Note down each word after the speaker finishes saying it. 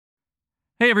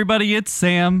Hey everybody, it's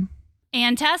Sam.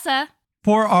 And Tessa.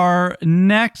 For our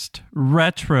next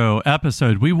retro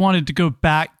episode, we wanted to go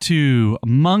back to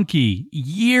Monkey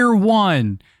Year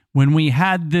 1 when we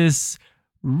had this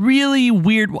really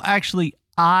weird,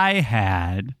 I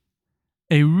had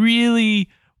a really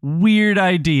weird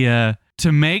idea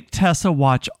to make Tessa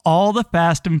watch all the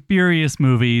Fast and Furious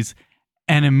movies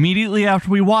and immediately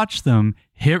after we watched them,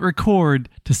 hit record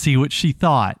to see what she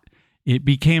thought. It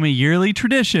became a yearly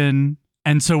tradition,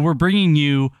 and so we're bringing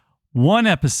you one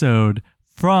episode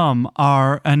from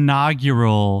our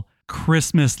inaugural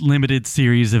Christmas limited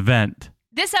series event.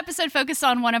 This episode focused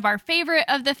on one of our favorite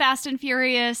of the Fast and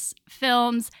Furious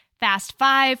films, Fast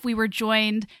 5. We were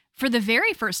joined for the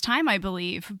very first time, I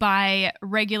believe, by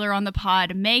regular on the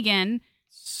pod, Megan.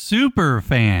 Super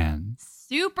fan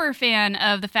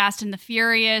of the Fast and the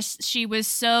Furious. She was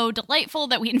so delightful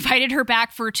that we invited her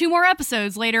back for 2 more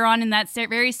episodes later on in that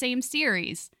very same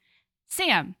series.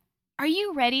 Sam, are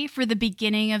you ready for the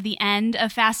beginning of the end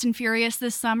of Fast and Furious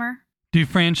this summer? Do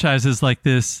franchises like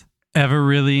this ever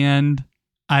really end?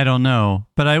 I don't know,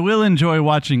 but I will enjoy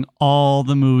watching all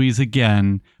the movies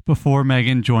again before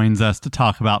Megan joins us to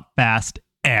talk about Fast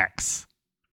X.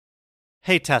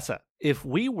 Hey, Tessa, if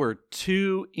we were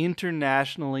 2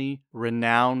 internationally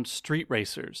renowned street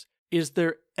racers, is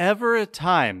there ever a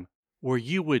time where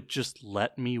you would just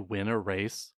let me win a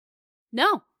race?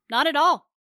 No, not at all.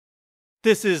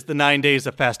 This is the 9 Days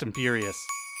of Fast and Furious.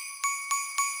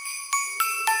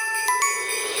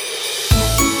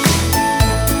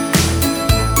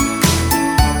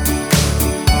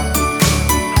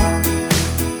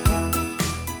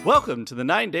 Welcome to the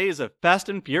 9 Days of Fast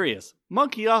and Furious,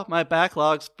 Monkey Off My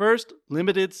Backlog's first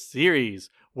limited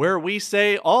series, where we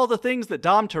say all the things that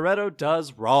Dom Toretto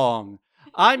does wrong.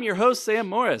 I'm your host, Sam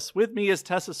Morris. With me is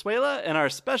Tessa Suela and our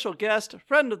special guest,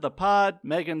 friend of the pod,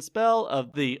 Megan Spell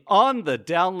of the On the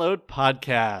Download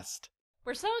podcast.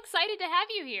 We're so excited to have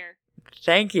you here.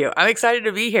 Thank you. I'm excited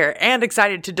to be here and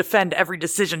excited to defend every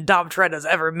decision Dom Toretto's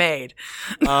ever made.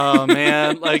 Oh,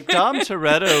 man. Like, Dom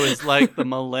Toretto is like the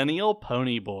millennial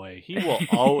pony boy. He will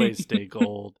always stay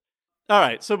gold. All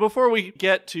right, so before we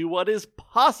get to what is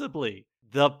possibly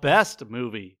the best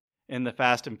movie in the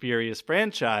Fast and Furious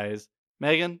franchise,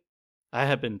 Megan, I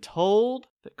have been told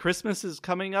that Christmas is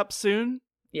coming up soon.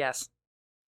 Yes.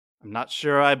 I'm not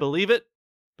sure I believe it,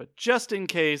 but just in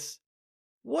case,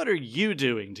 what are you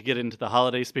doing to get into the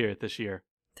holiday spirit this year?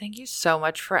 Thank you so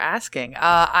much for asking.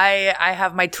 I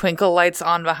have my twinkle lights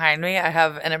on behind me. I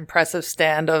have an impressive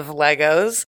stand of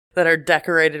Legos that are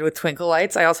decorated with twinkle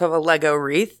lights. I also have a Lego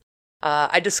wreath.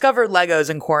 I discovered Legos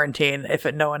in quarantine, if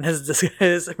no one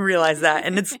has realized that.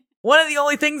 And it's one of the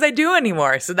only things I do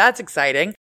anymore, so that's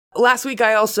exciting. Last week,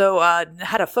 I also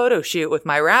had a photo shoot with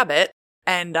my rabbit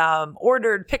and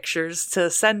ordered pictures to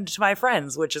send to my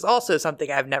friends, which is also something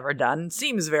I've never done.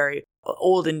 Seems very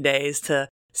olden days to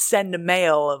send a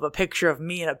mail of a picture of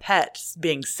me and a pet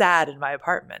being sad in my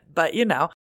apartment. But,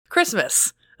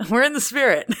 Christmas. We're in the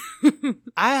spirit.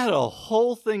 I had a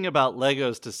whole thing about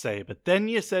Legos to say, but then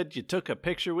you said you took a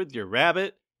picture with your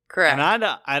rabbit. Correct. And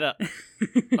I don't.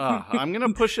 I'm going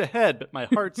to push ahead, but my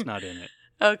heart's not in it.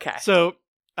 Okay. So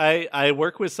I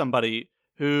work with somebody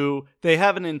who they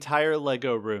have an entire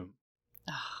Lego room.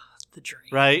 The dream.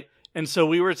 Right? And so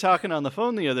we were talking on the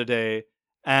phone the other day,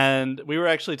 and we were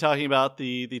actually talking about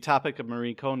the topic of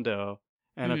Marie Kondo.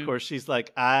 And of course, she's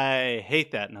like, I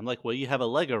hate that. And I'm like, well, you have a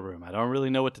Lego room. I don't really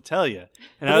know what to tell you.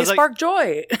 And I was like, spark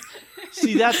joy.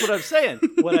 See, that's what I'm saying.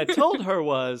 What I told her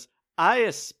was, I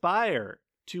aspire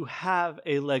to have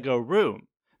a Lego room.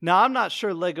 Now, I'm not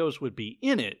sure Legos would be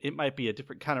in it. It might be a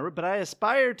different kind of room, but I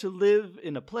aspire to live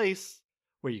in a place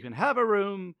where you can have a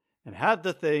room and have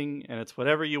the thing, and it's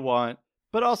whatever you want.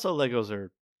 But also, Legos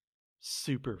are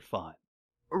super fun.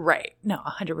 Right. No,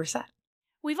 100%.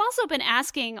 We've also been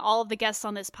asking all of the guests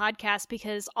on this podcast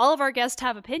because all of our guests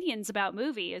have opinions about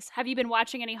movies. Have you been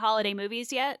watching any holiday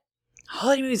movies yet?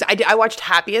 Holiday movies. I watched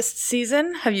Happiest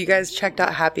Season. Have you guys checked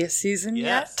out Happiest Season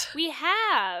yet? We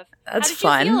have. That's How did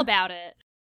fun. you feel about it?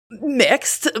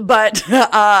 Mixed, but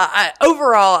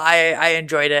overall, I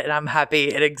enjoyed it, and I'm happy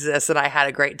it exists, and I had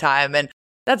a great time. And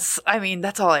that's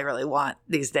all I really want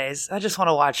these days. I just want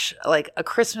to watch like a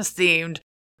Christmas-themed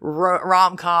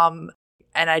rom-com,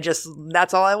 and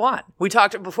that's all I want. We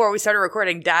talked before we started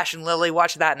recording. Dash and Lily,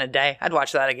 watch that in a day. I'd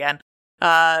watch that again.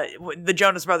 The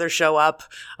Jonas Brothers show up.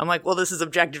 I'm like, well, this is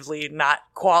objectively not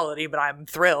quality, but I'm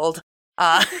thrilled.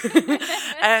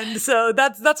 And so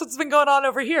that's what's been going on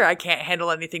over here. I can't handle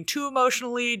anything too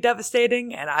emotionally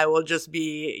devastating, and I will just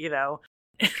be,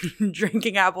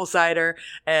 drinking apple cider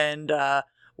and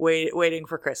waiting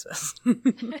for Christmas.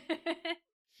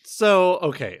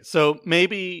 So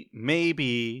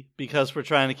maybe because we're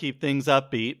trying to keep things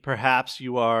upbeat, perhaps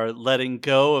you are letting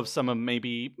go of some of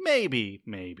maybe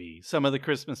some of the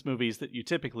Christmas movies that you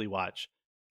typically watch.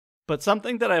 But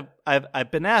something that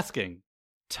I've been asking,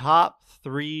 top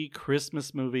 3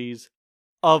 Christmas movies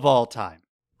of all time.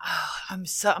 Oh, I'm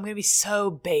gonna be so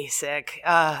basic.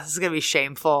 This is gonna be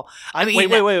shameful.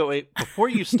 Wait. Before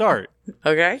you start,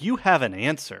 okay, you have an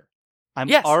answer. I'm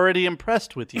Yes. already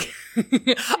impressed with you.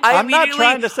 I'm I'm not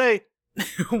trying to say.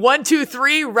 1, 2,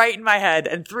 3 right in my head,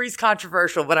 and 3's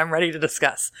controversial, but I'm ready to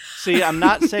discuss. See, I'm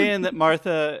not saying that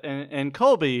Martha and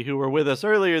Colby, who were with us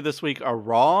earlier this week, are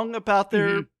wrong about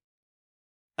their.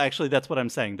 Actually, that's what I'm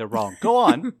saying. They're wrong. Go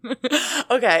on.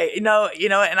 Okay, and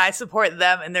I support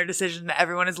them and their decision.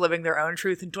 Everyone is living their own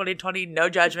truth in 2020. No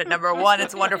judgment. Number 1,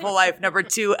 It's a Wonderful Life. Number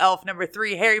 2, Elf. Number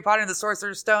 3, Harry Potter and the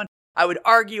Sorcerer's Stone. I would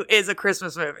argue is a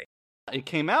Christmas movie. It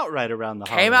came out right around the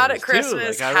holidays. Came out at too.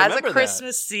 Christmas, I has a remember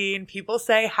Christmas scene. People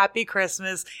say Happy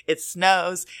Christmas. It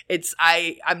snows.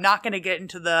 I'm not going to get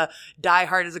into the Die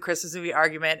Hard is a Christmas movie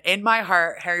argument. In my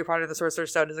heart, Harry Potter and the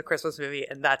Sorcerer's Stone is a Christmas movie,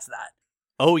 and that's that.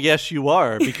 Oh, yes, you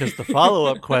are, because the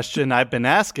follow-up question I've been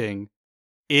asking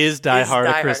is Die Hard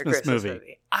a Christmas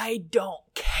movie? I don't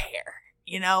care.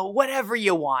 Whatever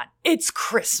you want. It's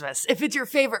Christmas. If it's your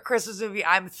favorite Christmas movie,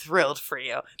 I'm thrilled for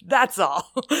you. That's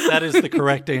all. That is the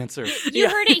correct answer. You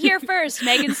heard it here first.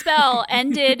 Megan Spell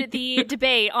ended the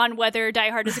debate on whether Die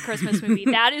Hard is a Christmas movie.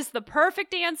 That is the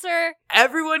perfect answer.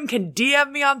 Everyone can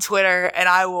DM me on Twitter, and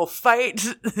I will fight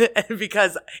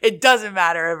because it doesn't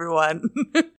matter, everyone.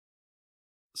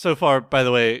 So far, by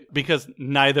the way, because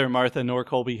neither Martha nor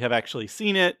Colby have actually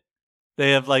seen it,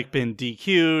 they have been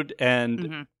DQ'd,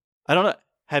 and I don't know.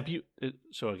 Have you?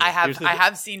 I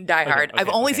have seen Die Hard. I've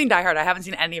only seen Die Hard. I haven't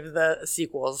seen any of the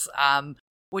sequels,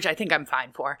 which I think I'm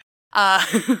fine for.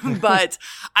 But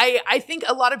I think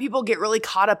a lot of people get really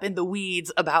caught up in the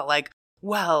weeds about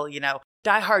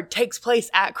Die Hard takes place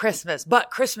at Christmas, but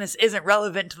Christmas isn't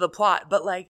relevant to the plot. But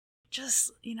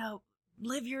just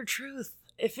live your truth.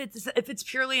 If it's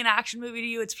purely an action movie to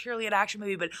you, it's purely an action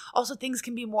movie. But also things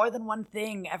can be more than one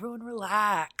thing. Everyone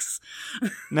relax.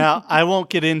 Now, I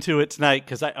won't get into it tonight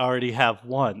because I already have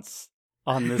once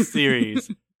on this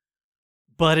series.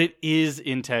 But it is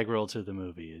integral to the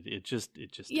movie. It just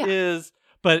is.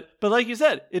 But like you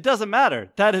said, it doesn't matter.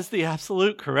 That is the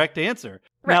absolute correct answer.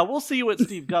 Right. Now, we'll see what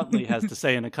Steve Guntley has to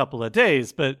say in a couple of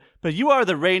days. But you are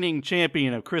the reigning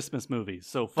champion of Christmas movies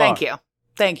so far.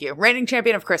 Thank you. Reigning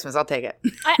champion of Christmas. I'll take it.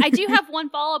 I do have one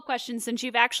follow-up question since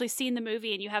you've actually seen the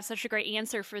movie and you have such a great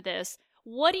answer for this.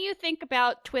 What do you think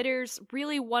about Twitter's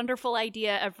really wonderful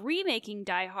idea of remaking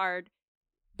Die Hard,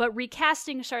 but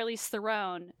recasting Charlize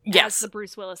Theron as the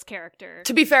Bruce Willis character?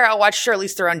 To be fair, I'll watch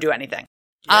Charlize Theron do anything.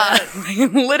 Yes.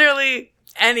 Literally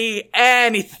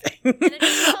anything.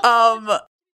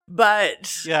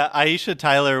 But... Yeah, Aisha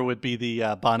Tyler would be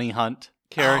the Bonnie Hunt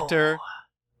character.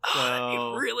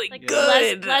 Really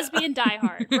good. Lesbian Die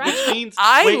Hard, right?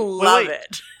 I love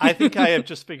it. I think I have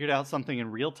just figured out something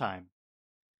in real time.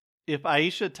 If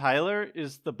Aisha Tyler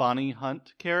is the Bonnie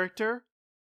Hunt character,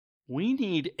 we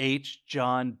need H.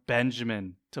 John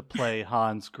Benjamin to play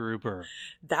Hans Gruber.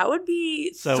 That would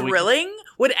be thrilling.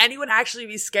 Would anyone actually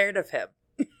be scared of him?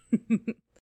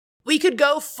 We could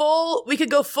go full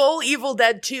Evil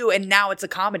Dead 2, and now it's a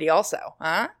comedy also,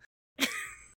 huh?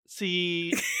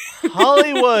 See,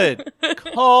 Hollywood,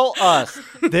 call us.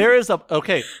 There is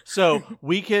okay, so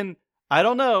we can, I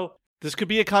don't know, this could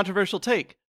be a controversial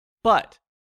take, but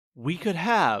we could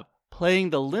have, playing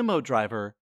the limo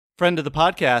driver, friend of the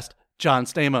podcast, John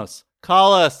Stamos.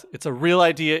 Call us. It's a real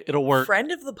idea. It'll work.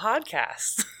 Friend of the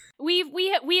podcast.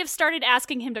 We have started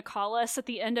asking him to call us at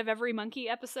the end of every Monkey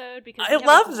episode because I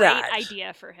love a great that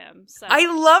idea for him. So.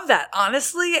 I love that,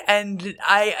 honestly, and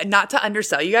I not to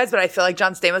undersell you guys, but I feel like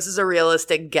John Stamos is a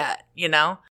realistic get,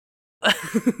 Yeah.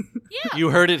 You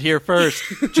heard it here first.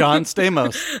 John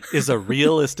Stamos is a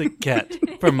realistic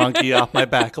get for Monkey Off My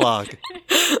Backlog.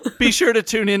 Be sure to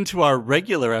tune in to our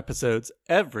regular episodes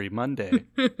every Monday.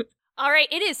 All right,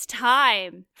 it is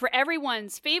time for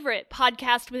everyone's favorite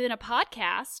podcast within a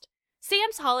podcast,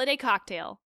 Sam's Holiday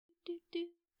Cocktail.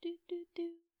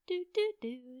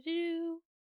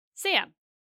 Sam,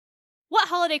 what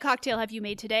holiday cocktail have you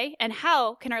made today, and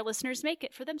how can our listeners make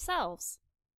it for themselves?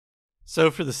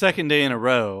 So for the second day in a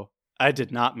row, I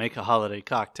did not make a holiday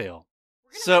cocktail.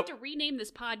 We're going to have to rename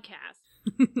this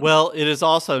podcast. Well, it is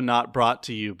also not brought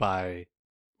to you by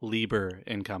Lieber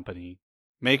and Company,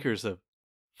 makers of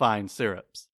fine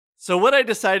syrups. So what I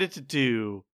decided to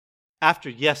do after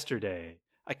yesterday,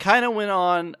 I kind of went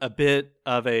on a bit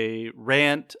of a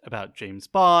rant about James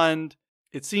Bond.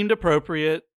 It seemed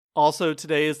appropriate. Also,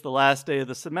 today is the last day of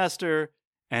the semester,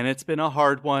 and it's been a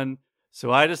hard one,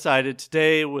 so I decided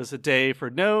today was a day for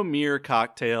no mere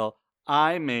cocktail.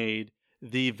 I made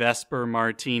the Vesper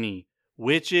Martini,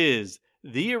 which is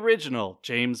the original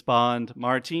James Bond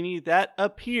martini that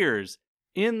appears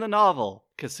in the novel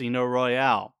Casino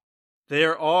Royale.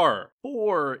 There are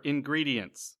 4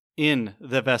 ingredients in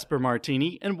the Vesper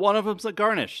Martini, and one of them's a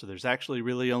garnish, so there's actually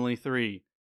really only 3.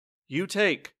 You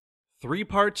take 3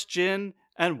 parts gin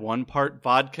and 1 part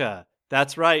vodka.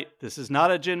 That's right, this is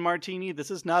not a gin martini,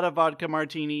 this is not a vodka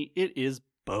martini, it is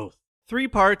both. 3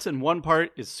 parts and 1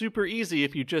 part is super easy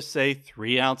if you just say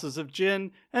 3 ounces of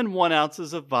gin and 1 ounce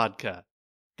of vodka.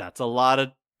 That's a lot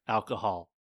of alcohol.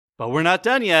 But we're not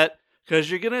done yet, because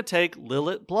you're going to take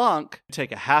Lillet Blanc,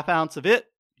 take a half ounce of it,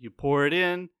 you pour it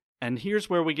in, and here's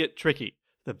where we get tricky.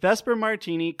 The Vesper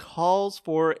Martini calls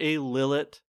for a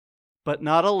Lillet, but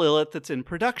not a Lillet that's in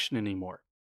production anymore.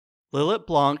 Lillet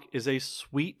Blanc is a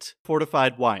sweet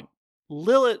fortified wine.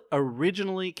 Lillet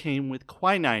originally came with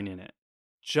quinine in it,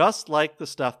 just like the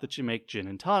stuff that you make gin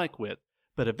and tonic with.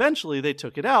 But eventually they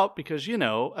took it out because,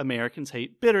 Americans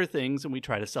hate bitter things and we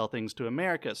try to sell things to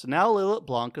America. So now Lillet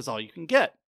Blanc is all you can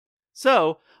get.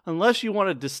 So, unless you want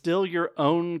to distill your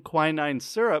own quinine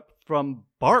syrup from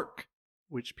bark,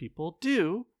 which people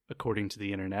do, according to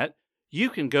the internet, you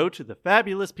can go to the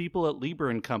fabulous people at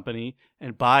Lieber & Company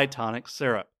and buy tonic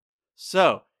syrup.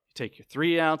 So, you take your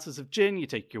 3 ounces of gin, you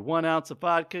take your 1 ounce of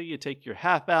vodka, you take your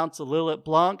half ounce of Lillet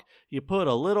Blanc, you put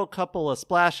a little couple of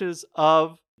splashes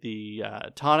of the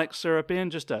tonic syrup in,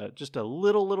 just a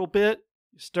little bit,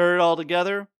 you stir it all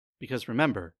together, because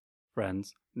remember,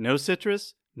 friends, no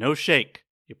citrus, no shake.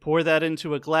 You pour that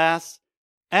into a glass,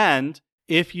 and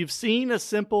if you've seen A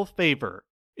Simple Favor,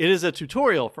 it is a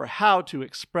tutorial for how to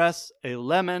express a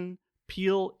lemon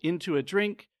peel into a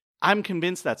drink. I'm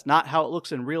convinced that's not how it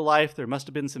looks in real life. There must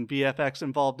have been some VFX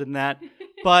involved in that.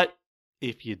 But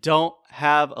if you don't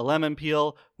have a lemon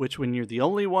peel, which when you're the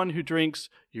only one who drinks,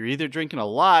 you're either drinking a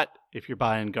lot if you're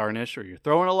buying garnish or you're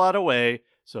throwing a lot away.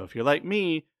 So if you're like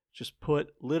me, just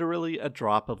put literally a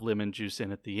drop of lemon juice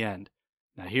in at the end.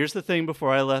 Now here's the thing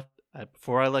before I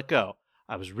let go.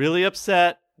 I was really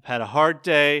upset. I've had a hard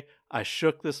day. I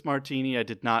shook this martini. I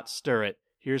did not stir it.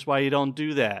 Here's why you don't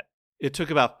do that. It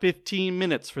took about 15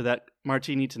 minutes for that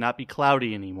martini to not be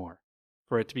cloudy anymore,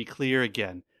 for it to be clear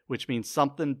again, which means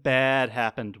something bad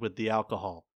happened with the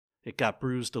alcohol. It got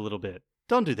bruised a little bit.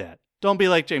 Don't do that. Don't be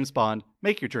like James Bond.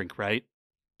 Make your drink right.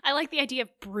 I like the idea of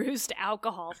bruised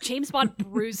alcohol. James Bond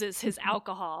bruises his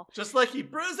alcohol. Just like he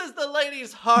bruises the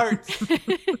ladies' hearts.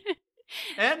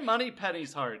 And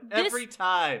Moneypenny's heart. Every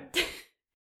time.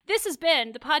 This has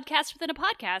been the podcast within a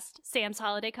podcast, Sam's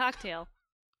Holiday Cocktail.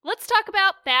 Let's talk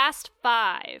about Fast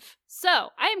 5. So,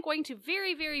 I am going to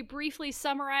very, very briefly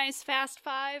summarize Fast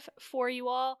 5 for you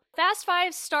all. Fast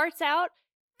 5 starts out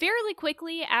fairly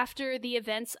quickly after the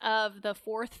events of the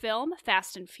 4th film,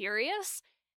 Fast and Furious.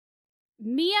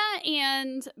 Mia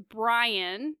and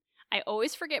Brian, I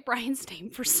always forget Brian's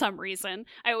name for some reason.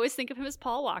 I always think of him as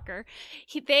Paul Walker.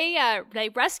 They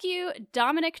rescue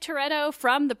Dominic Toretto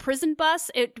from the prison bus.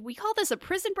 We call this a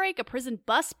prison break, a prison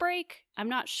bus break. I'm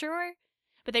not sure.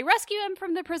 But they rescue him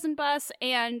from the prison bus,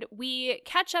 and we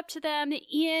catch up to them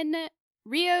in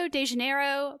Rio de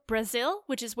Janeiro, Brazil,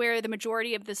 which is where the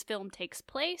majority of this film takes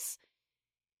place.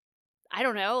 I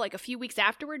don't know, like a few weeks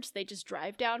afterwards, they just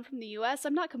drive down from the US.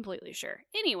 I'm not completely sure.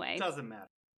 Anyway. Doesn't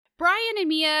matter. Brian and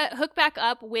Mia hook back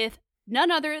up with none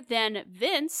other than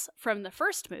Vince from the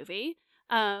first movie.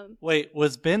 Wait,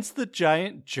 was Vince the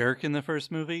giant jerk in the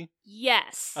first movie?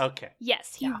 Yes. Okay.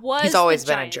 Yes, he was. He's always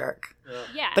the been giant. a jerk.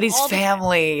 Yeah. But he's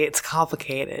family. It's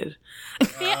complicated.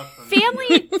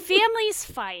 Families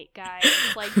fight, guys.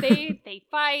 Like they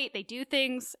fight, they do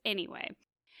things anyway.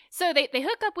 So they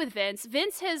hook up with Vince.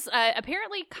 Vince has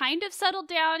apparently kind of settled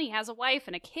down. He has a wife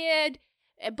and a kid,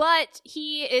 but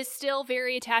he is still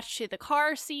very attached to the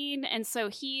car scene, and so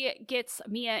he gets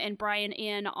Mia and Brian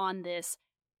in on this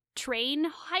train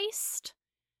heist.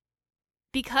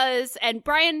 And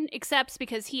Brian accepts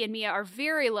because he and Mia are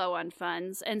very low on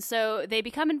funds, and so they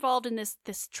become involved in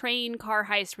this train car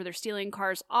heist where they're stealing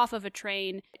cars off of a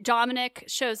train. Dominic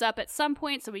shows up at some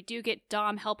point, so we do get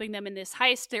Dom helping them in this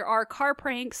heist. There are car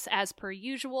pranks as per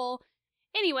usual.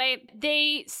 Anyway,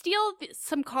 they steal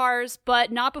some cars,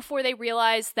 but not before they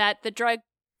realize that the drug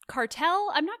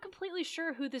cartel, I'm not completely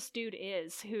sure who this dude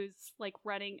is who's like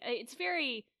running. It's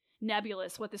very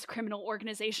nebulous what this criminal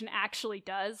organization actually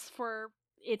does for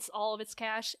all of its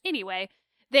cash. Anyway,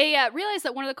 they realize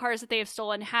that one of the cars that they have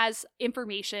stolen has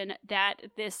information that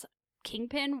this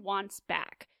kingpin wants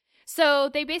back. So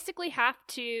they basically have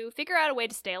to figure out a way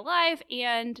to stay alive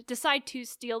and decide to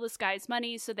steal this guy's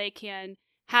money so they can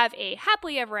have a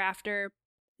happily ever after.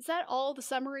 Is that all the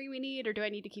summary we need, or do I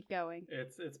need to keep going?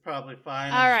 It's probably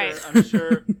fine. All right.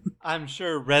 I'm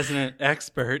sure resident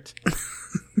expert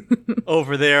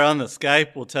over there on the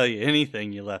Skype will tell you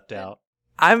anything you left out.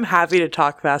 I'm happy to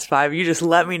talk Fast Five. You just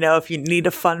let me know if you need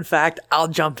a fun fact. I'll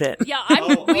jump in. Yeah,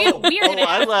 we are gonna.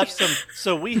 I left some.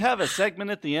 So we have a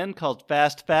segment at the end called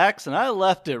Fast Facts, and I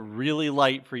left it really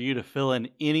light for you to fill in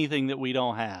anything that we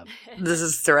don't have. This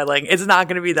is thrilling. It's not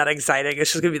going to be that exciting.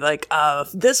 It's just going to be like,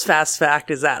 this fast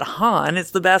fact is that Han is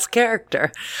the best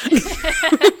character.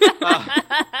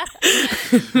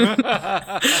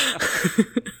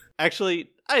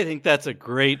 Actually, I think that's a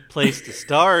great place to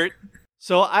start.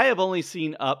 So I have only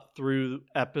seen up through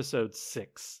episode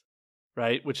 6,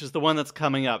 right? Which is the one that's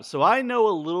coming up. So I know a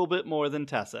little bit more than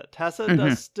Tessa. Tessa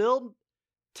knows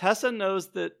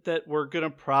that we're going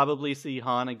to probably see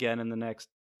Han again in the next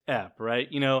ep,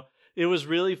 right? You know, it was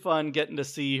really fun getting to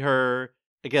see her,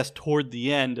 I guess, toward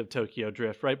the end of Tokyo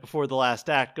Drift, right before the last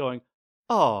act, going,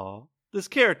 oh, this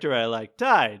character I like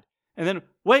died. And then,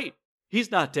 wait,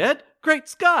 he's not dead? Great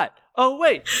Scott! Oh,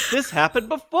 wait, this happened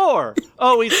before.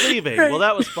 Oh, he's leaving. Well,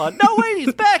 that was fun. No, wait,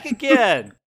 he's back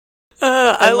again.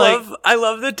 I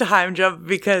love the time jump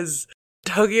because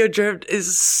Tokyo Drift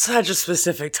is such a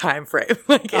specific time frame.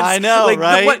 I know,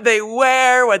 right? What they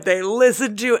wear, what they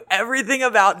listen to, everything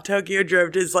about Tokyo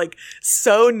Drift is like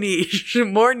so niche,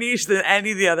 more niche than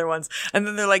any of the other ones. And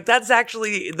then they're like, that's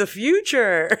actually the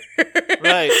future.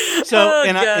 Right. So,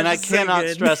 I cannot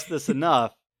stress this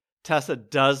enough. Tessa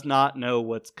does not know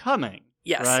what's coming.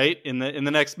 Yes. Right? In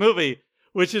the next movie,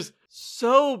 which is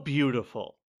so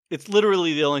beautiful. It's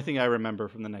literally the only thing I remember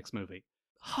from the next movie.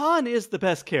 Han is the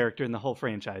best character in the whole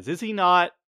franchise, is he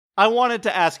not? I wanted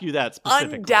to ask you that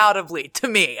specifically. Undoubtedly, to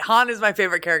me, Han is my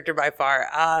favorite character by far.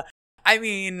 I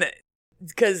mean,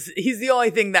 because he's the only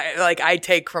thing that like I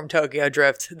take from Tokyo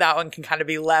Drift. That one can kind of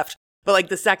be left. But like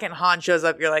the second Han shows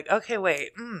up, you're like, okay,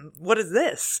 wait, what is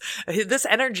this? This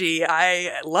energy,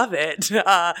 I love it.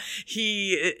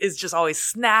 He is just always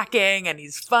snacking and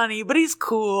he's funny, but he's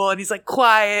cool and he's like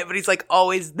quiet, but he's like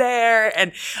always there.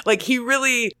 And like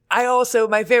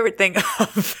my favorite thing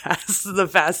of the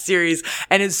Fast series,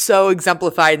 and is so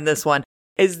exemplified in this one,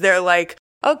 is they're like,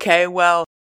 okay, well,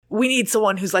 we need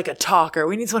someone who's like a talker.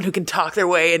 We need someone who can talk their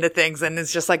way into things. And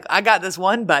it's just like, I got this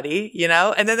one buddy, you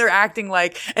know? And then they're acting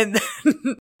like, and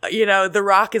then, you know, The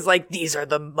Rock is like, these are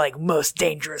the like most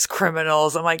dangerous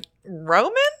criminals. I'm like,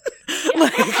 Roman?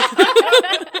 Like,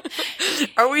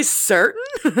 are we certain?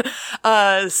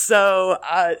 So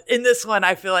in this one,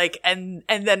 I feel like, and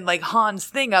then like Han's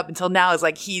thing up until now is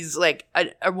like, he's like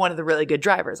one of the really good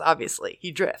drivers. Obviously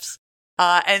he drifts.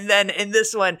 And then in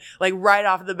this one, like right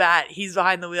off the bat, he's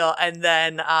behind the wheel. And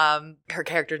then, her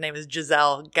character's name is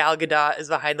Giselle. Gal Gadot is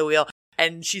behind the wheel.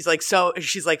 And she's like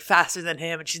faster than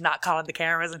him and she's not caught on the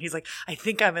cameras. And he's like, I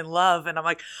think I'm in love. And I'm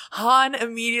like, Han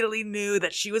immediately knew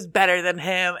that she was better than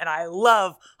him. And I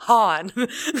love Han.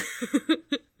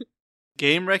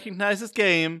 Game recognizes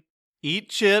game. Eat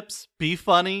chips, be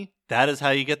funny. That is how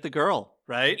you get the girl,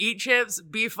 right? Eat chips,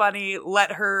 be funny,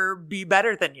 let her be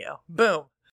better than you. Boom.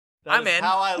 I'm in.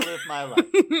 How I live my life.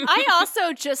 I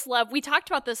also just love, we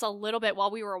talked about this a little bit while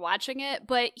we were watching it,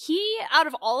 but he, out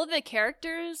of all of the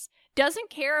characters, doesn't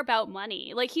care about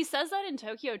money. Like, he says that in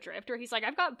Tokyo Drift, where he's like,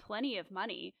 I've got plenty of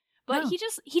money. But he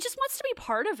just wants to be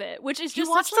part of it, which is just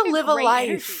he wants such, like, to live a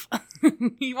life.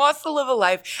 He wants to live a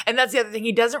life. And that's the other thing.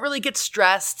 He doesn't really get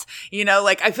stressed. You know,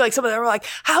 like, I feel like some of them are like,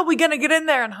 how are we going to get in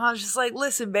there? And Han's just like,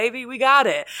 listen, baby, we got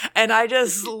it. And I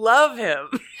just love him.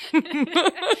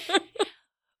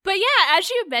 But yeah, as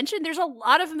you mentioned, there's a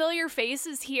lot of familiar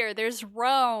faces here. There's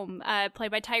Rome,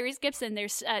 played by Tyrese Gibson.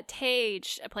 There's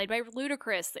Tage, played by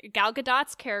Ludacris. Gal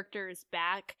Gadot's character is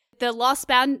back. The Los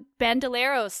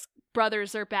Bandoleros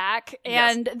brothers are back,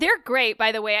 and they're great,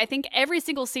 by the way. I think every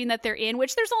single scene that they're in,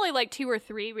 which there's only like 2 or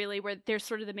 3 really, where they're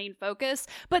sort of the main focus,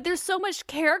 but there's so much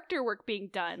character work being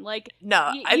done. Like,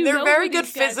 and they're very good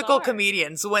physical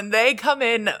comedians. When they come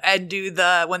in and do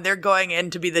when they're going in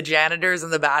to be the janitors in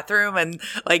the bathroom, and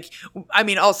like, I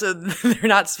mean, also they're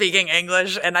not speaking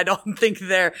English, and I don't think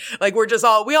they're like,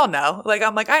 we all know. Like,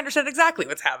 I'm like, I understand exactly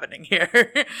what's happening here.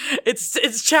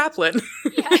 It's Chaplin.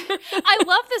 Yeah. I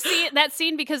love that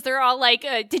scene because they're all like,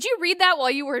 did you read that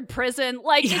while you were in prison?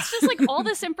 Like, it's just like all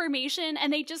this information,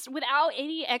 and they just, without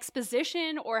any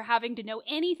exposition or having to know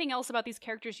anything else about these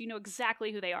characters, you know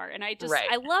exactly who they are. And I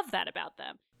love that about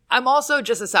them. I'm also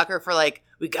just a sucker for like,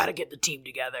 we got to get the team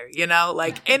together, you know,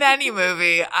 like in any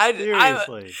movie.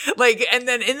 Seriously. Like, and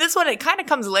then in this one, it kind of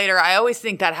comes later. I always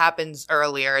think that happens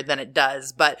earlier than it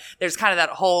does, but there's kind of that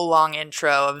whole long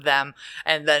intro of them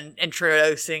and then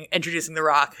introducing The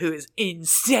Rock, who is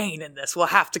insane in this. We'll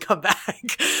have to come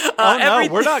back. No,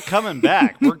 we're not coming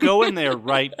back. We're going there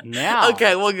right now.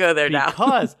 Okay, we'll go there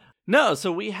now.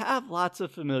 So we have lots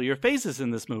of familiar faces in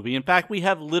this movie. In fact, we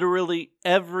have literally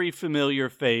every familiar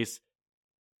face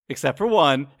except for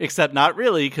one, except not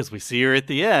really, because we see her at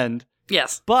the end.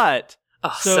 Yes. But,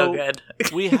 so good.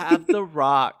 we have The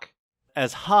Rock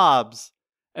as Hobbs.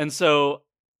 And so,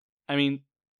 I mean,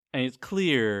 it's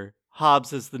clear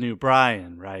Hobbs is the new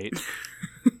Brian, right?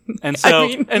 And so,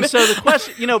 the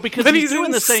question, you know, because he's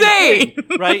doing insane. The same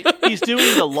thing, right? He's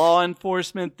doing the law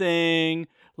enforcement thing.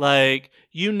 Like,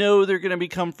 you know they're going to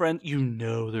become friends. You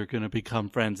know they're going to become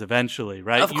friends eventually,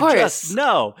 right? Of course. You just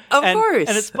know. Of course.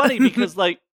 And it's funny because,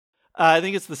 like, I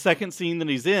think it's the second scene that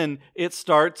he's in. It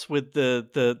starts with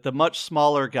the much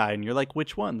smaller guy, and you're like,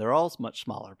 which one? They're all much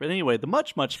smaller. But anyway, the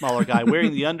much smaller guy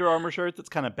wearing the Under Armour shirt that's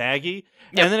kind of baggy.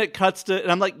 Yep. And then it cuts to, and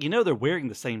I'm like, you know, they're wearing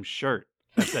the same shirt.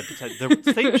 I said,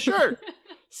 the same shirt.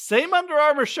 Same Under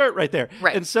Armour shirt right there.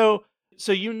 Right. And so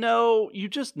you know, you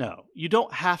just know. You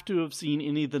don't have to have seen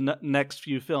any of the next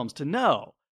few films to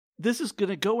know. This is going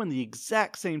to go in the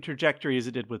exact same trajectory as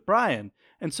it did with Brian.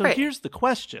 And so here's the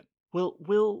question.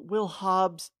 Will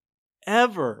Hobbs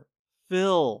ever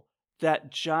fill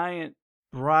that giant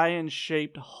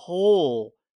Brian-shaped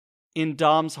hole in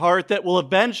Dom's heart that will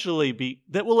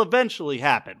eventually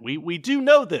happen? We do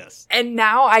know this. And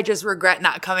now I just regret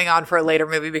not coming on for a later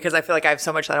movie because I feel like I have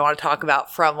so much that I want to talk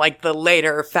about from like the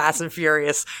later Fast and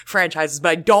Furious franchises, but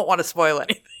I don't want to spoil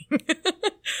anything.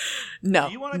 No.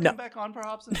 Do you want to come back on for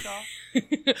Hobbs and Shaw?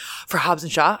 For Hobbs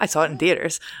and Shaw? I saw it in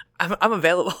theaters. I'm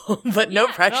available, but no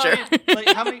pressure. No, like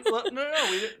how many?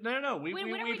 No.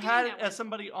 We've had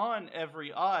somebody on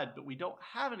every odd, but we don't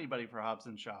have anybody for Hobbs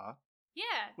and Shaw. Yeah,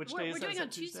 Which we're day is doing that? on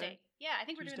Tuesday. Yeah, I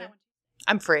think we're doing that one.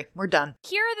 I'm free. We're done.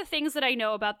 Here are the things that I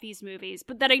know about these movies,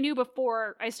 but that I knew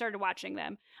before I started watching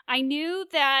them. I knew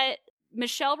that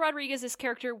Michelle Rodriguez's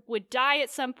character would die at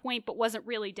some point, but wasn't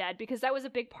really dead, because that was a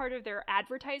big part of their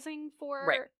advertising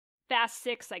for Fast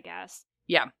 6, I guess.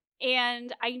 Yeah.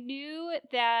 And I knew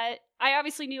that, I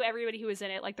obviously knew everybody who was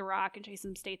in it, like The Rock and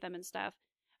Jason Statham and stuff.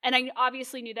 And I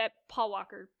obviously knew that Paul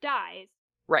Walker dies.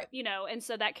 Right. You know, and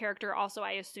so that character also,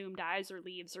 I assume, dies or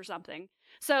leaves or something.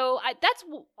 So that's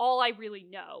all I really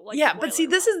know. Like, yeah, but see,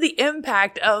 this is the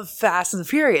impact of Fast and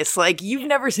Furious. Like, you've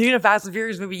never seen a Fast and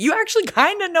Furious movie. You actually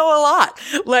kind of know a lot.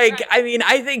 Like, right. I mean,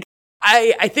 I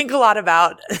think a lot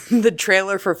about the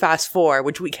trailer for Fast 4,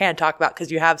 which we can't talk about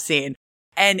because you have seen.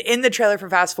 And in the trailer for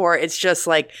Fast 4, it's just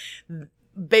like,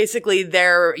 basically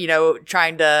they're, you know,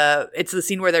 it's the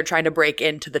scene where they're trying to break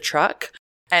into the truck.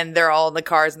 And they're all in the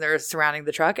cars and they're surrounding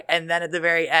the truck. And then at the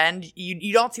very end,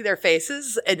 you don't see their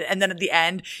faces. And then at the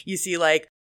end, you see like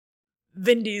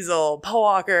Vin Diesel, Paul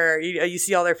Walker, you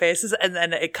see all their faces. And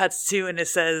then it cuts to and it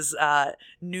says,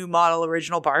 new model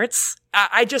original parts.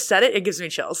 I just said it. It gives me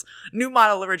chills. New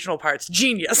model original parts.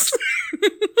 Genius.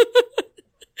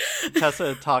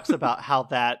 Tessa talks about how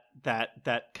that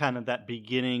kind of that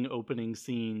beginning opening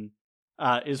scene,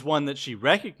 is one that she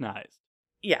recognized.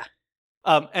 Yeah.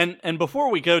 And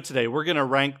before we go today, we're going to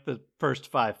rank the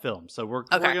first 5 films. So we're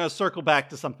going to circle back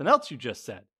to something else you just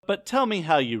said. But tell me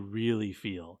how you really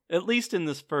feel, at least in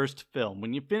this first film.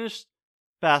 When you finish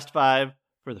Fast 5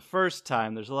 for the first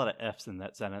time, there's a lot of F's in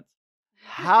that sentence.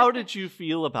 How did you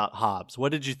feel about Hobbs?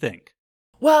 What did you think?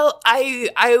 Well,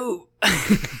 I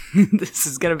this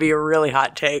is going to be a really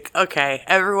hot take. Okay,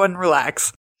 everyone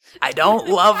relax. I don't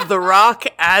love The Rock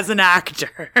as an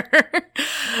actor.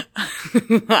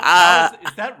 Is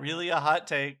that really a hot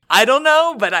take? I don't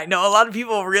know, but I know a lot of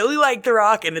people really like The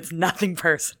Rock, and it's nothing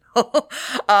personal.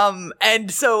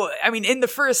 And so, I mean, in the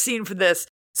first scene for this,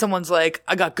 someone's like,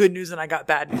 I got good news and I got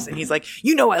bad news. And he's like,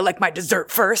 you know, I like my dessert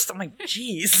first. I'm like,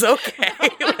 geez, okay.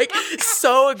 Like,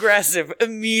 so aggressive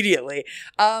immediately.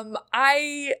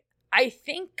 I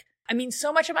think, I mean,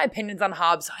 so much of my opinions on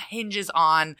Hobbs hinges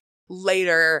on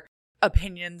later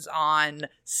opinions on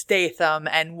Statham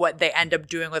and what they end up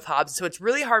doing with Hobbs. So it's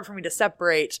really hard for me to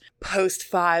separate post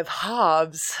 5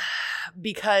 Hobbs,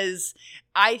 because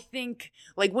I think,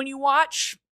 like, when you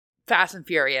watch Fast and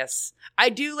Furious, I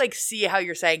do like see how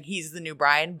you're saying he's the new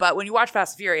Brian, but when you watch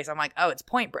Fast and Furious, I'm like, oh, it's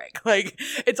Point Break. Like,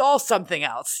 it's all something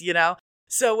else, you know?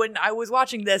 So when I was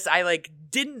watching this, I like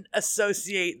didn't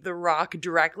associate The Rock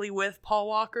directly with Paul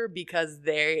Walker because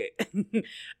they're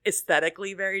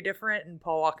aesthetically very different, and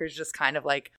Paul Walker's just kind of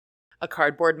like a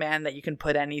cardboard man that you can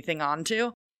put anything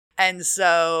onto. And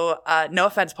so, no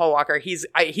offense, Paul Walker, he's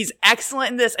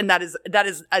excellent in this, and that is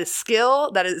a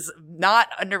skill that is not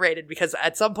underrated, because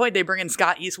at some point they bring in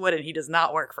Scott Eastwood and he does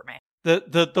not work for me.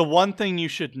 The one thing you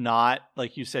should not,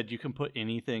 like you said, you can put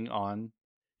anything on.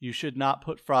 You should not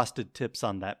put frosted tips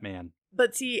on that man.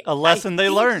 But see, a lesson they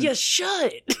learned. You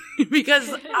should,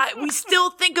 because we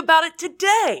still think about it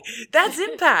today. That's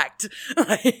impact.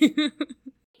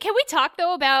 Can we talk,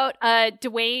 though, about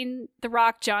Dwayne "The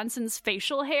Rock" Johnson's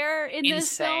facial hair in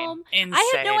this film? Insane.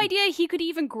 I had no idea he could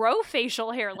even grow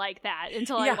facial hair like that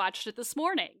until I watched it this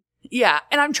morning. Yeah,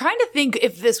 and I'm trying to think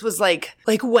if this was like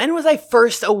when was I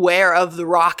first aware of The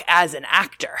Rock as an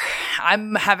actor?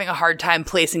 I'm having a hard time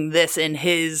placing this in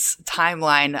his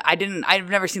timeline. I've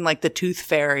never seen like The Tooth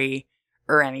Fairy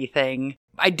or anything.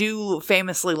 I do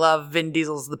famously love Vin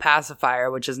Diesel's The Pacifier,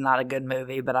 which is not a good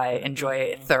movie, but I enjoy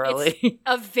it thoroughly. It's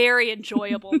a very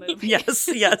enjoyable movie. Yes.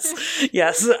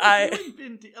 I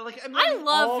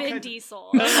love Vin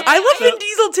Diesel. Okay? I love Vin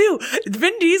Diesel too.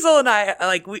 Vin Diesel and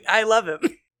I love him.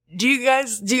 Do you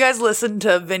guys listen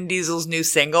to Vin Diesel's new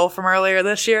single from earlier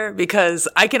this year? Because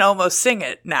I can almost sing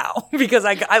it now, because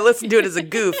I listen to it as a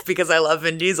goof because I love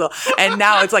Vin Diesel. And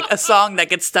now it's like a song that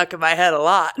gets stuck in my head a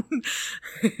lot.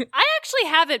 I actually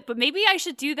haven't, but maybe I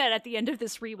should do that at the end of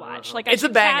this rewatch. Like, it's a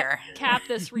banger. Cap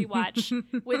this rewatch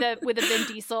with a Vin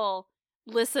Diesel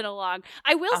listen along.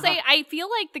 I will say, I feel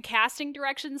like the casting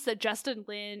directions that Justin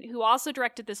Lin, who also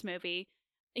directed this movie,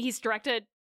 he's directed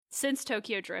since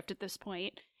Tokyo Drift at this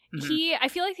point. I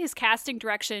feel like his casting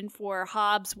direction for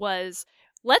Hobbs was,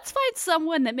 let's find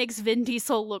someone that makes Vin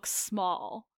Diesel look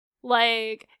small.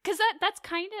 Like, because that's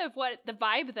kind of what the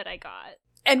vibe that I got.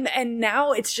 And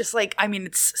now it's just like, I mean,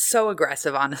 it's so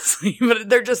aggressive, honestly, but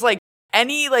they're just like,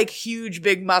 any like huge,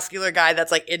 big, muscular guy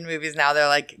that's like in movies now, they're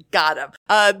like, got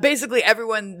him. Basically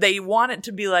everyone, they want it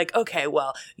to be like, okay,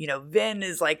 well, Vin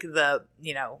is like the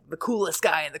coolest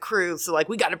guy in the crew. So like,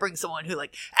 we got to bring someone who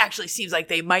like actually seems like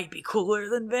they might be cooler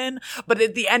than Vin. But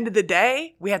at the end of the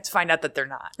day, we have to find out that they're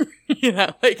not.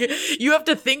 Like you have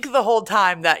to think the whole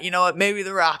time that, maybe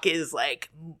The Rock is like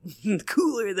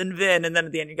cooler than Vin. And then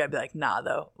at the end, you got to be like, nah,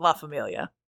 though, La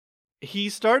Familia. He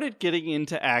started getting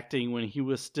into acting when he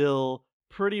was still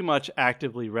pretty much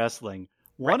actively wrestling.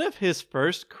 Right. One of his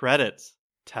first credits,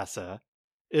 Tessa,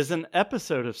 is an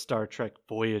episode of Star Trek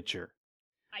Voyager.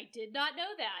 I did not know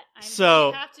that.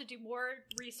 So have to do more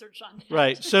research on that.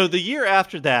 Right. So the year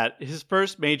after that, his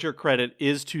first major credit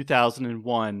is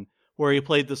 2001, where he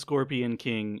played the Scorpion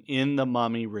King in The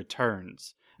Mummy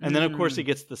Returns. And then, of course, he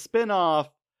gets the spin-off.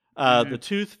 The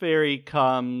Tooth Fairy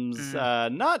comes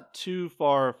not too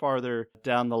farther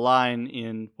down the line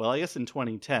in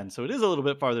 2010. So it is a little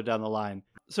bit farther down the line.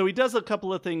 So he does a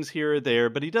couple of things here or there,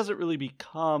 but he doesn't really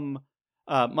become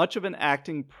much of an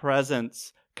acting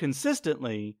presence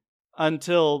consistently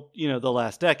until, the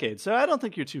last decade. So I don't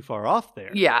think you're too far off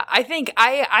there. Yeah, I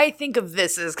think of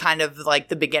this as kind of like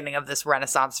the beginning of this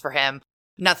renaissance for him.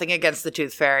 Nothing against the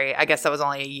Tooth Fairy. I guess that was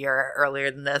only a year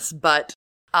earlier than this, but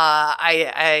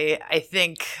I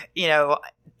think,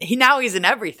 he's in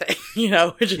everything,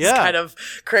 which is kind of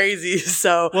crazy.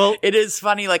 So it is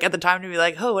funny, like at the time to be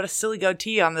like, oh, what a silly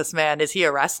goatee on this man. Is he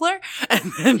a wrestler?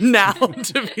 And then now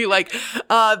to be like,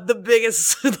 the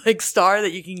biggest like star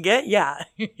that you can get. Yeah,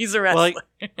 he's a wrestler.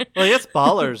 Well, I guess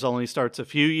Ballers only starts a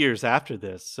few years after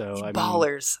this. So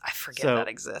Ballers. I forget that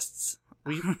exists.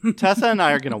 Tessa and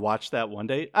I are going to watch that one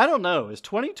day. I don't know. Is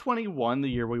 2021 the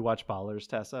year we watch Ballers,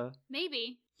 Tessa?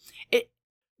 Maybe.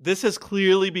 This has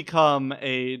clearly become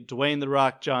a Dwayne "The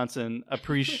Rock" Johnson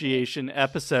appreciation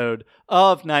episode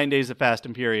of 9 Days of Fast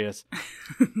and Furious.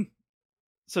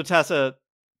 So Tessa,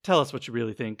 tell us what you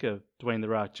really think of Dwayne "The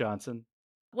Rock" Johnson.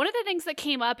 One of the things that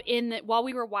came up while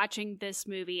we were watching this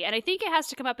movie, and I think it has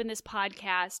to come up in this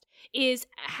podcast, is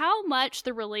how much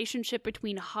the relationship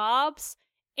between Hobbs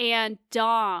and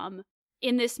Dom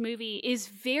in this movie is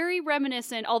very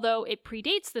reminiscent, although it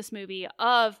predates this movie,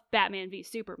 of Batman v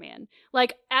Superman.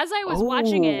 Like, as I was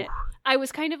watching it, I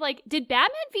was kind of like, did Batman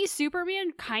v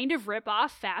Superman kind of rip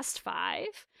off Fast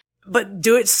Five? But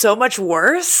do it so much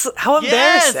worse? How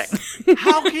embarrassing. Yes!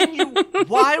 How can you?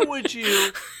 Why would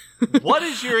you? What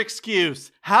is your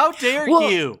excuse? How dare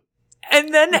you?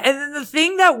 And then the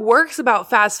thing that works about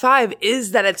Fast Five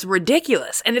is that it's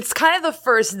ridiculous. And it's kind of the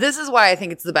first, this is why I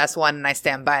think it's the best one, and I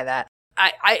stand by that.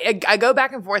 I go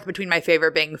back and forth between my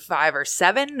favorite being 5 or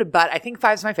 7, but I think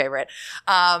 5's my favorite.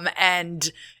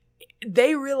 And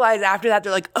they realize after that,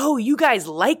 they're like, oh, you guys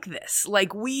like this.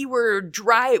 Like, we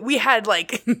had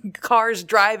like cars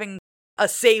driving a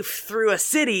safe through a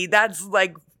city. That's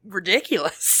like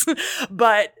ridiculous.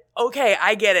 But okay,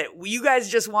 I get it. You guys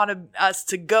just want us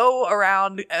to go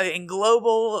around in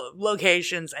global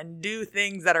locations and do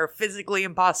things that are physically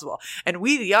impossible. And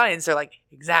we, the audience, are like,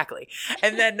 exactly.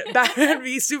 And then Batman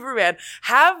v Superman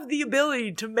have the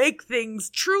ability to make things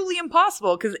truly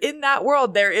impossible, because in that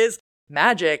world there is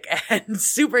magic and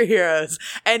superheroes.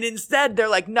 And instead they're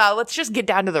like, no, let's just get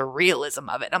down to the realism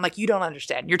of it. I'm like, you don't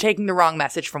understand. You're taking the wrong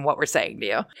message from what we're saying to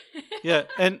you. Yeah,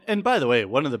 and by the way,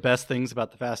 one of the best things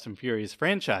about the Fast and Furious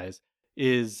franchise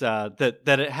is that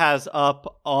it has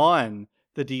up on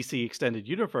the DC Extended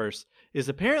Universe is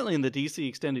apparently in the DC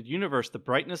Extended Universe, the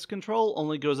brightness control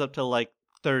only goes up to like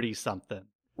 30 something.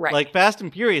 Right. Like Fast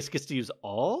and Furious gets to use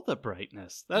all the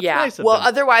brightness. That's yeah. nice of Well, them.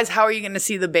 Otherwise, how are you going to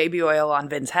see the baby oil on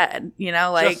Vin's head? You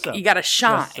know, like So. you got to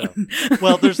shine. So.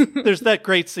 Well, there's that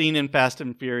great scene in Fast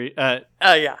and Furious.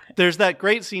 Oh yeah. There's that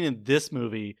great scene in this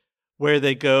movie where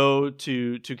they go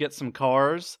to get some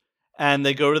cars and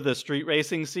they go to the street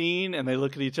racing scene and they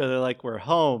look at each other like we're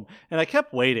home. And I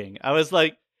kept waiting. I was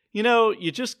like,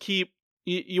 you just keep.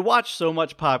 You watch so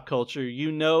much pop culture,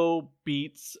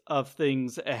 beats of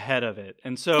things ahead of it.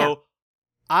 And so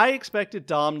I expected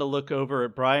Dom to look over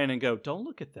at Brian and go, don't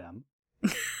look at them.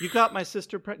 You got my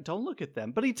sister pregnant. Don't look at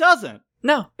them. But he doesn't.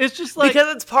 No. It's just like,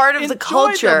 because it's part of the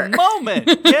culture. The moment.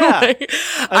 Yeah.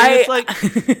 It's like,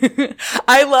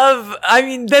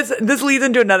 this leads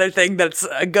into another thing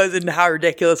that goes into how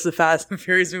ridiculous the Fast and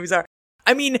Furious movies are.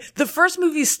 I mean, the first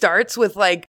movie starts with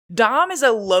like, Dom is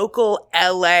a local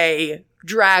LA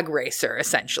drag racer,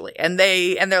 essentially. And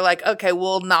they're like, okay,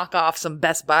 we'll knock off some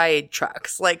Best Buy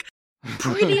trucks. Like,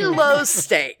 pretty low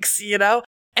stakes,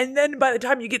 And then by the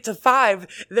time you get to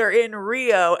 5, they're in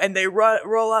Rio and they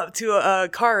roll up to a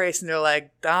car race and they're like,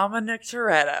 Dominic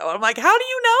Toretto. I'm like, how do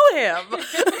you know him?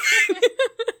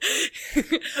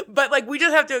 But like, we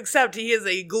just have to accept he is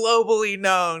a globally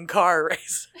known car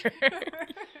racer.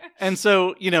 And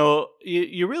so,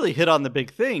 you really hit on the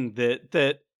big thing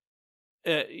that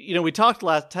we talked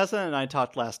Tessa and I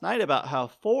talked last night about how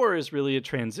 4 is really a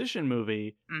transition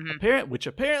movie, which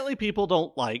apparently people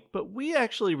don't like, but we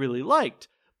actually really liked.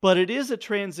 But it is a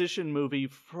transition movie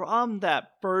from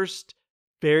that first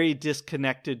very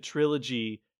disconnected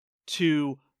trilogy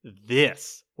to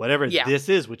this, whatever this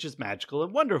is, which is magical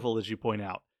and wonderful, as you point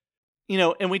out.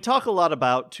 And we talk a lot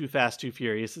about Too Fast, Too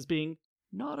Furious as being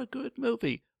not a good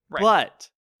movie. Right. But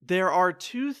there are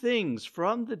 2 things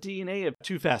from the DNA of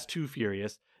Too Fast, Too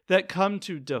Furious that come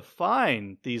to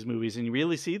define these movies, and you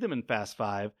really see them in Fast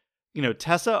 5.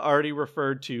 Tessa already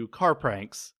referred to car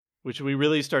pranks, which we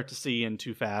really start to see in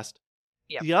Too Fast.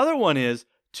 Yep. The other one is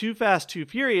Too Fast, Too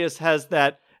Furious has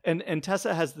that, and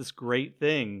Tessa has this great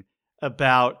thing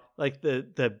about like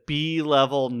the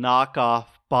B-level knockoff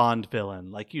Bond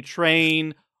villain. Like you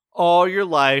train all your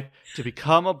life to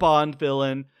become a Bond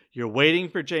villain. You're waiting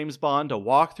for James Bond to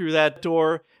walk through that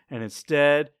door, and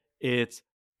instead, it's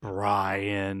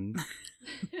Brian.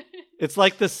 It's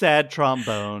like the sad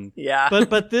trombone. Yeah.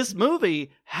 But this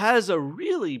movie has a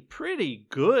really pretty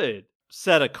good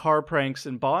set of car pranks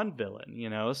and Bond villain,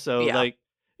 So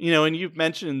and you've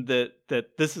mentioned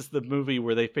that this is the movie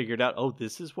where they figured out, oh,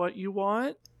 this is what you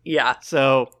want? Yeah.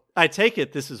 So I take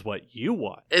it this is what you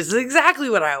want. It's exactly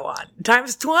what I want.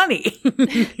 Times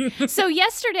 20. So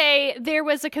yesterday, there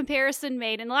was a comparison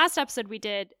made. In the last episode we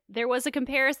did, there was a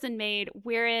comparison made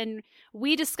wherein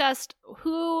we discussed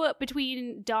who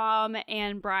between Dom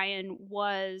and Brian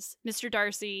was Mr.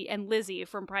 Darcy and Lizzie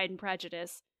from Pride and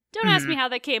Prejudice. Don't ask me how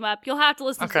that came up. You'll have to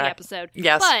listen to the episode.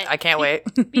 Yes, but I can't wait.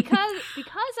 because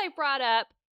I brought up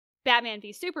Batman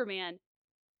v Superman,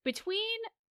 between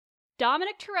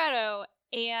Dominic Toretto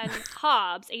and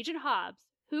Agent Hobbs,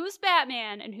 who's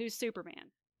Batman and who's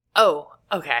Superman? Oh,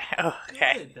 okay.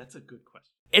 Good. That's a good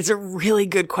question. It's a really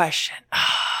good question.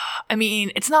 I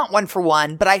mean, it's not one for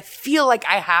one, but I feel like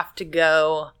I have to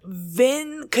go.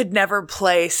 Vin could never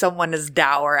play someone as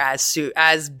dour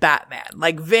as Batman.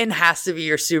 Like, Vin has to be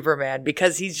your Superman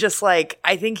because he's just like,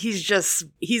 I think he's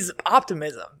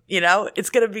optimism, It's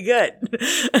gonna be good.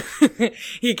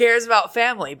 He cares about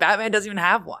family. Batman doesn't even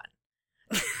have one.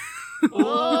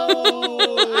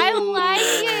 Oh, I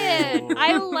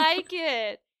like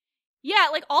it. Yeah,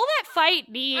 like all that fight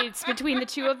needs between the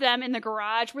two of them in the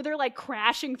garage where they're like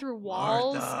crashing through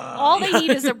walls. Martha. All they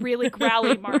need is a really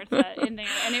growly Martha in there,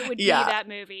 and it would be that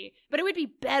movie. But it would be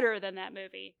better than that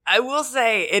movie. I will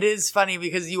say it is funny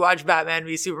because you watch Batman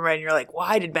v Superman and you're like,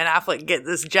 why did Ben Affleck get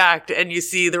this jacked? And you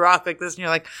see The Rock like this and you're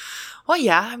like, Well,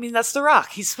 yeah, I mean, that's The Rock.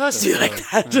 He's supposed to be like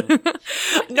that.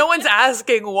 No one's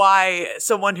asking why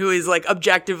someone who is like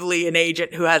objectively an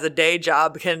agent who has a day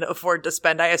job can afford to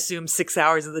spend, I assume, 6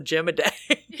 hours at the gym a day.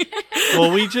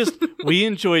 Well, we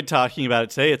enjoyed talking about it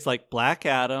today. It's like Black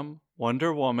Adam,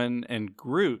 Wonder Woman, and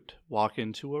Groot walk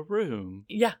into a room.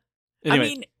 Yeah. Anyway. I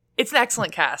mean, it's an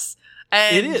excellent cast.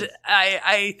 And It is.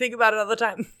 I think about it all the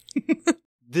time.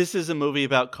 This is a movie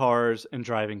about cars and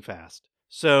driving fast.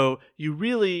 So you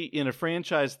really, in a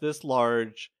franchise this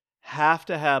large, have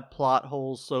to have plot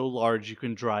holes so large you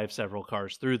can drive several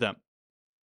cars through them.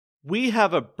 We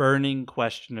have a burning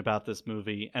question about this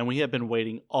movie, and we have been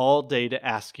waiting all day to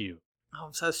ask you. Oh,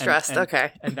 I'm so stressed.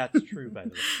 Okay. And that's true, by the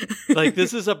way. Like,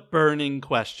 this is a burning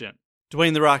question.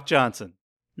 Dwayne "The Rock" Johnson,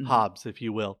 Hobbs, if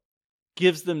you will,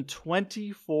 gives them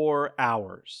 24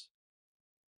 hours.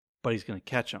 But he's going to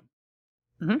catch them.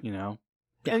 You know?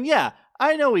 Yeah. And yeah,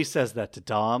 I know he says that to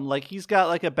Dom. Like, he's got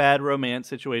like a bad romance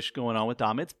situation going on with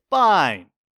Dom. It's fine.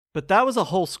 But that was a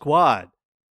whole squad.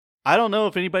 I don't know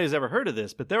if anybody's ever heard of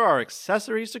this, but there are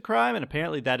accessories to crime, and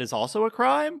apparently that is also a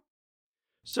crime.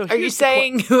 So Are you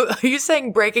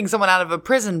saying breaking someone out of a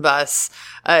prison bus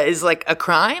is like a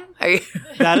crime?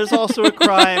 That is also a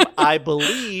crime, I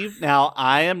believe. Now,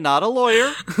 I am not a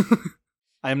lawyer.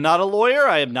 I am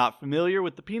not familiar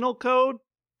with the penal code,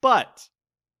 but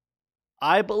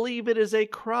I believe it is a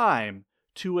crime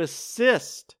to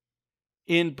assist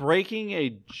in breaking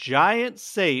a giant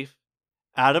safe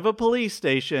out of a police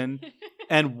station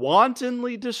and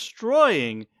wantonly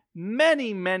destroying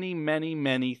many, many, many,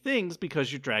 many things because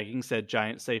you're dragging said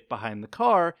giant safe behind the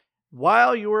car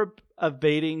while you're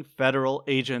evading federal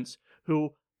agents who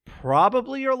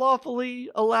probably are lawfully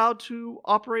allowed to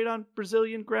operate on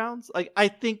Brazilian grounds. Like, I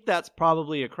think that's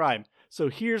probably a crime. So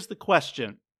here's the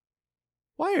question.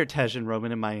 Why are Tej and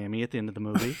Roman in Miami at the end of the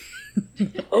movie?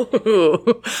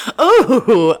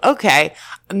 Oh, okay.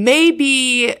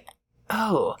 Maybe.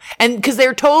 Oh, and because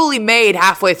they're totally made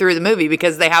halfway through the movie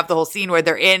because they have the whole scene where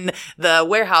they're in the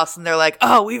warehouse and they're like,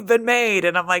 oh, we've been made.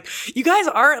 And I'm like, you guys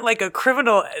aren't like a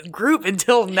criminal group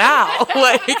until now.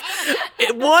 Like,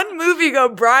 one movie ago,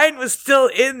 Brian was still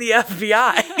in the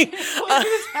FBI. What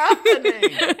is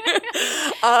happening?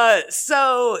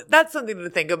 So that's something to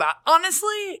think about.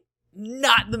 Honestly,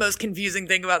 not the most confusing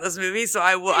thing about this movie. So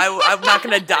I'm not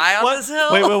going to die on this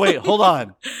hill. Wait. Hold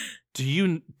on.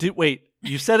 Wait.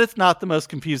 You said it's not the most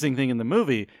confusing thing in the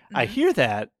movie. Mm-hmm. I hear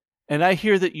that, and I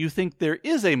hear that you think there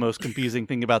is a most confusing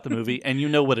thing about the movie, and you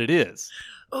know what it is.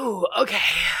 Oh, okay.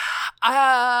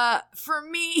 For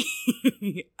me,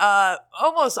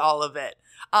 almost all of it.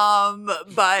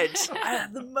 But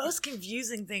the most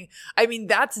confusing thing, I mean,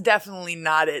 that's definitely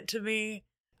not it to me.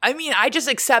 I mean, I just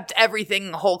accept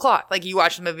everything whole cloth. Like, you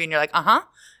watch the movie and you're like,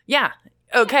 yeah.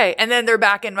 Okay, and then they're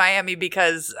back in Miami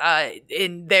because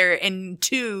in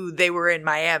 2 they were in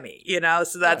Miami, you know,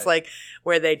 so that's like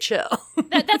where they chill.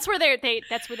 That's where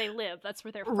that's where they live. That's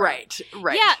where they're from. Right.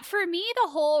 Yeah, for me, the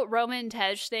whole Roman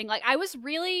Tej thing, like, I was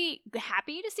really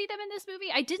happy to see them in this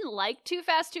movie. I didn't like Too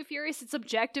Fast, Too Furious. It's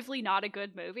objectively not a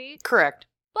good movie. Correct.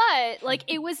 But like,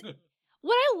 it was.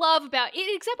 What I love about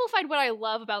it exemplified what I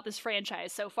love about this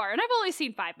franchise so far, and I've only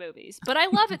seen 5 movies, but I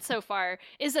love it so far.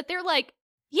 Is that they're like,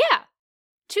 yeah.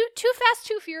 Too Fast,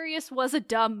 Too Furious was a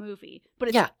dumb movie, but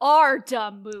it's our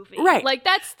dumb movie. Right. Like,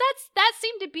 that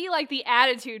seemed to be like the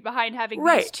attitude behind having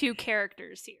these 2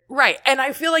 characters here. Right. And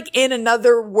I feel like in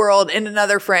another world, in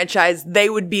another franchise, they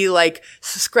would be like,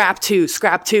 scrap 2.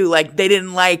 Like, they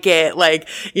didn't like it. Like,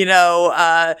 you know,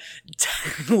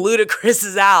 Ludacris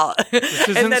is out. This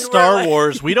isn't Star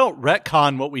Wars. We don't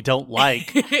retcon what we don't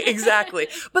like. Exactly.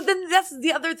 But then that's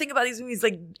the other thing about these movies.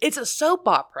 Like, it's a soap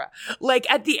opera.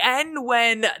 Like, at the end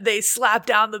when they slap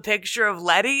down the picture of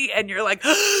Letty and you're like,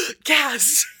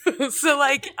 gasp. So,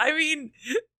 like, I mean,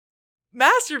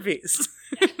 masterpiece.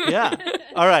 Yeah.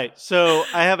 All right. So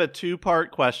I have a 2-part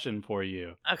question for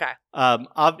you. Okay.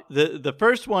 The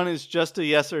first one is just a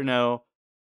yes or no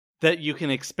that you can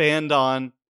expand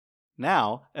on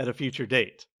now at a future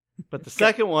date. But the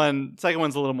second one's a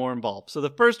little more involved. So the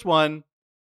first one,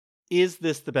 is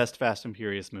this the best Fast and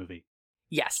Furious movie?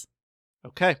 Yes.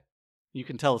 Okay. You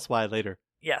can tell us why later.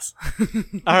 Yes.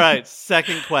 All right.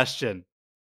 Second question.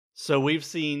 So we've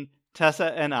seen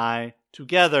Tessa and I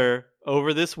together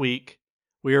over this week.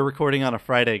 We are recording on a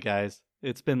Friday, guys.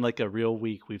 It's been like a real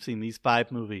week. We've seen these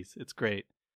 5 movies. It's great.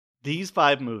 These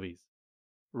 5 movies,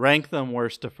 rank them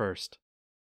worst to first.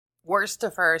 Worst to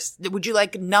first. Would you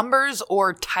like numbers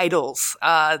or titles?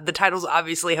 The titles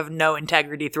obviously have no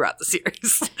integrity throughout the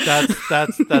series.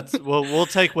 That's well, we'll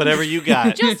take whatever you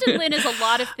got. Justin Lin is a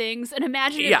lot of things. An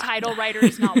imaginative title writer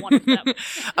is not one of them.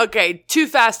 Okay, Too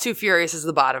Fast, Too Furious is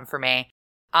the bottom for me.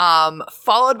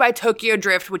 Followed by Tokyo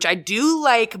Drift, which I do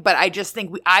like, but I just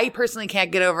think I personally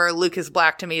can't get over. Lucas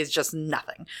Black to me is just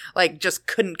nothing. Like, just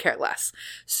couldn't care less.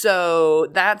 So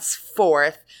that's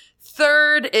fourth.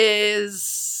 Third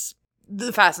is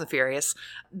The Fast and the Furious,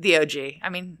 the OG. I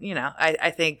mean,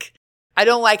 I think I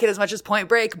don't like it as much as Point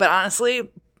Break, but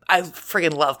honestly, I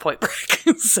friggin' love Point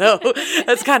Break. So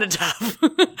that's kind of tough.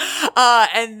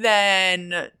 And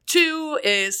then 2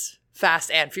 is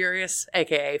Fast and Furious,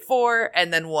 aka 4,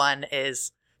 and then 1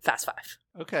 is Fast 5.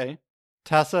 Okay.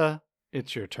 Tessa,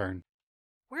 it's your turn.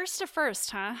 Worst to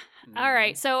first, huh? All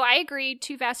right, so I agree.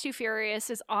 Too Fast, Too Furious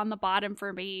is on the bottom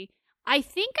for me. I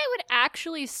think I would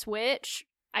actually switch.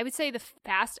 I would say The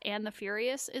Fast and the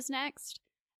Furious is next.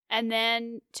 And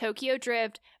then Tokyo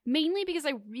Drift, mainly because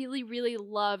I really, really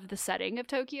love the setting of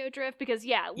Tokyo Drift. Because,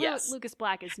 Lucas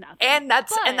Black is nothing. And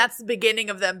that's the beginning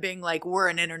of them being like, we're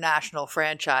an international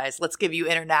franchise. Let's give you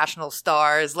international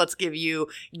stars. Let's give you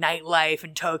nightlife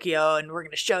in Tokyo. And we're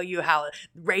going to show you how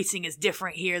racing is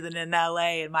different here than in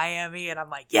LA and Miami. And I'm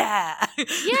like, yeah.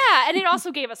 Yeah. And it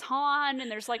also gave us Han. And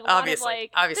there's like a lot there's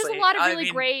a lot of really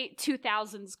great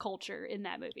 2000s culture in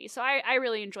that movie. So I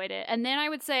really enjoyed it. And then I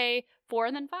would say 4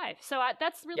 and then 5. So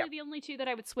that's really the only 2 that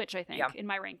I would switch, I think, in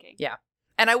my ranking. Yeah.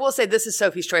 And I will say this is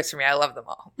Sophie's choice for me. I love them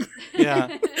all.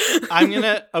 Yeah. I'm going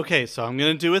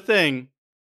to do a thing.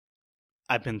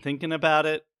 I've been thinking about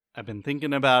it.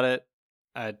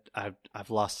 I've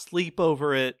lost sleep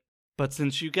over it. But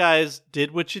since you guys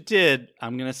did what you did,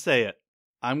 I'm going to say it.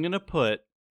 I'm going to put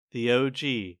the OG,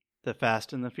 The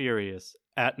Fast and the Furious,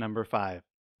 at number 5.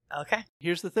 Okay.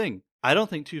 Here's the thing. I don't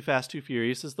think Too Fast, Too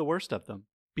Furious is the worst of them.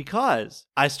 Because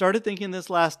I started thinking this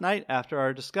last night after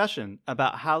our discussion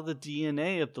about how the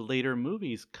DNA of the later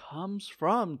movies comes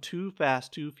from Too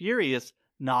Fast, Too Furious,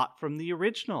 not from the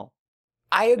original.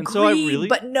 I agree,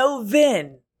 but no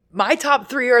Vin. My top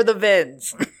 3 are the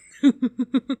Vins.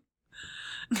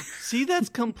 See, that's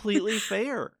completely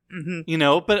fair.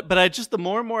 Mm-hmm. But I just, the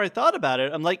more and more I thought about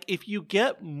it, I'm like, if you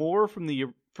get more from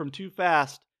Too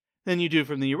Fast than you do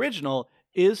from the original,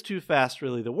 is Too Fast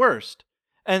really the worst?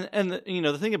 And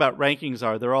the thing about rankings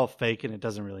are they're all fake and it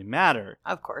doesn't really matter.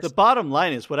 Of course. The bottom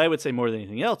line is what I would say more than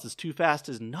anything else is Too Fast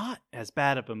is not as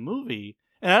bad of a movie.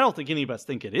 And I don't think any of us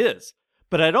think it is.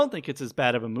 But I don't think it's as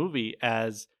bad of a movie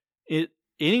as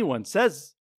anyone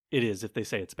says it is if they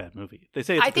say it's a bad movie. If they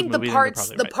say it's a good movie,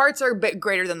 the parts are a bit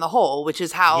greater than the whole, which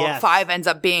is how 5 ends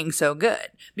up being so good.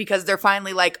 Because they're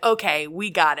finally like, okay,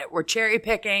 we got it. We're cherry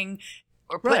picking.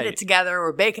 We're putting it together.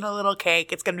 We're baking a little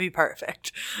cake. It's going to be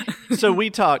perfect. So we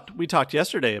talked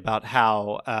yesterday about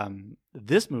how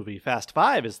this movie, Fast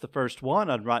 5, is the first one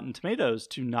on Rotten Tomatoes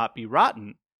to not be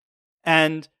rotten.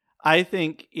 And I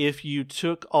think if you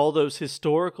took all those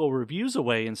historical reviews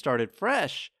away and started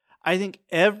fresh, I think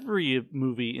every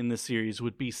movie in the series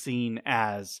would be seen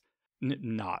as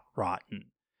not rotten.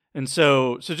 And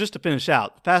so just to finish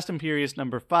out, Fast and Furious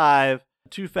number 5,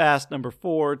 Too Fast, number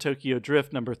 4, Tokyo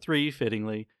Drift, number 3,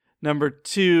 fittingly. Number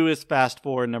 2 is Fast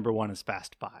 4, and number 1 is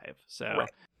Fast 5.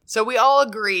 So we all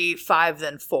agree 5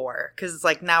 then 4, because it's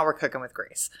like now we're cooking with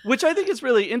grease. Which I think is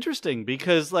really interesting,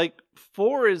 because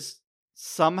 4 is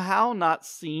somehow not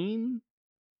seen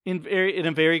in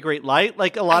a very great light.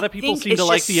 Like a lot of people seem to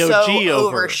like the OG so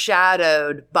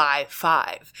overshadowed by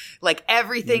 5. Like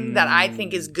everything that I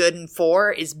think is good in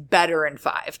 4 is better in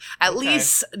 5. At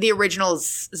least the original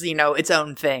is, its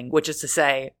own thing, which is to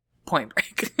say Point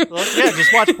Break. Well, yeah,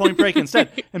 just watch Point Break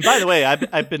instead. And by the way,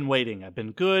 I've been waiting. I've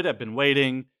been good. I've been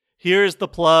waiting. Here's the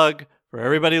plug for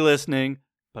everybody listening,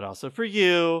 but also for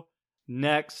you.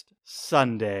 Next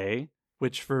Sunday,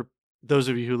 which for those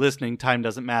of you who are listening, time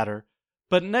doesn't matter.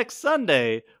 But next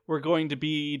Sunday, we're going to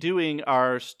be doing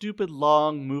our stupid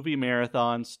long movie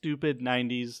marathon, stupid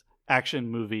 90s action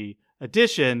movie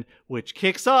edition, which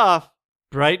kicks off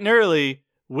bright and early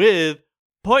with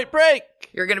Point Break.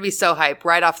 You're going to be so hyped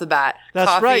right off the bat. That's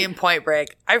Coffee right. and Point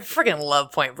Break. I freaking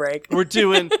love Point Break. We're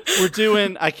doing,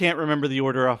 I can't remember the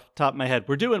order off the top of my head.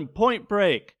 We're doing Point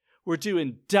Break. We're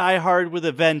doing Die Hard with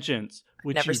a Vengeance,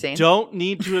 which Never you seen. Don't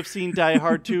need to have seen Die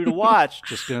Hard 2 to watch.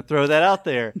 Just going to throw that out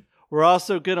there. We're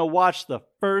also going to watch the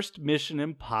first Mission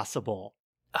Impossible.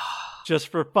 Just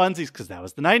for funsies, because that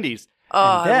was the 90s.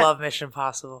 I love Mission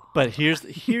Impossible. But here's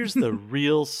the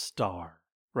real star,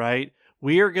 right?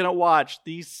 We are going to watch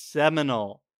the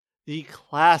seminal, the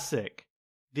classic,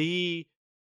 the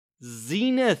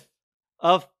zenith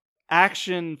of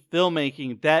action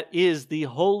filmmaking that is the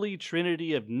holy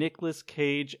trinity of Nicolas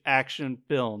Cage action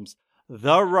films.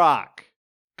 The Rock,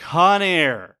 Con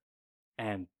Air,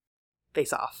 and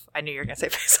Face Off. I knew you were going to say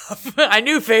Face Off. I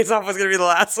knew Face Off was going to be the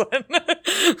last one.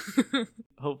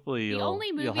 hopefully The you'll only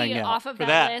you'll movie hang out off of for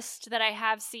that list that I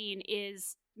have seen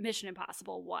is Mission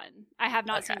Impossible 1. I have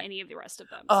not seen any of the rest of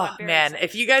them. So Oh, man.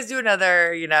 If you guys do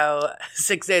another,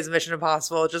 6 days of Mission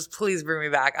Impossible, just please bring me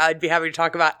back. I'd be happy to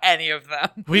talk about any of them.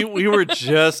 We were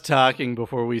just talking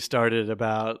before we started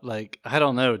about, like, I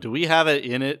don't know, do we have it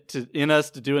in us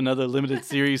to do another limited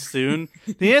series soon?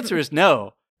 The answer is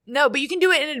no. No, but you can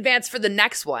do it in advance for the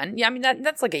next one. Yeah, I mean,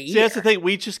 that's like a year. See, that's the thing.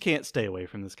 We just can't stay away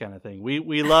from this kind of thing.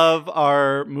 We love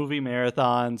our movie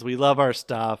marathons. We love our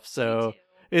stuff. So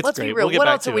it's Let's great. be real. We'll get What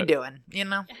back else to are we it. doing?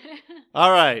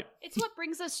 All right. It's what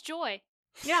brings us joy.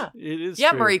 Yeah. It is Yeah,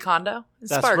 true. Marie Kondo.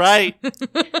 That's Sparks. right.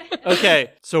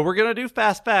 Okay, so we're going to do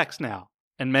fast facts now.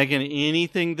 And Megan, any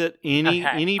I'm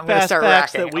gonna fast start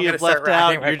facts racking. that we I'm have gonna start left out,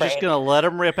 racking my you're just brain. going to let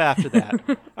them rip after that.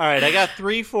 All right, I got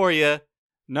 3 for you.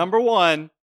 Number 1,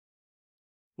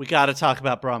 we got to talk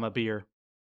about Brahma beer.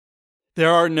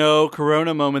 There are no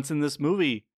Corona moments in this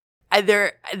movie.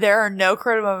 There are no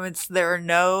Corona moments. There are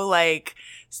no,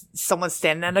 someone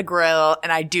standing at a grill,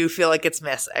 and I do feel like it's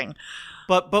missing.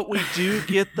 But we do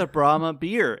get the Brahma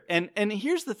beer. And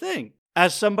here's the thing.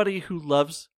 As somebody who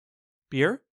loves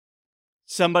beer,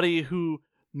 somebody who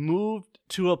moved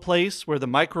to a place where the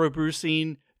microbrew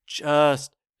scene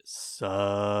just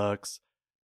sucks.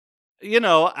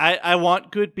 I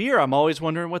want good beer. I'm always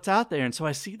wondering what's out there. And so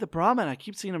I see the Brahma and I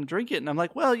keep seeing them drink it. And I'm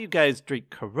like, well, you guys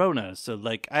drink Corona. So,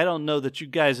 I don't know that you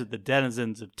guys are the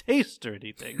denizens of taste or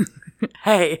anything.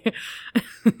 Hey.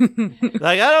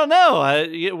 I don't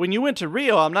know. When you went to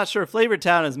Rio, I'm not sure Flavor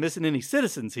Town is missing any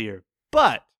citizens here.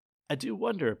 But I do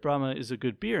wonder if Brahma is a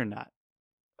good beer or not.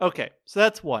 Okay, so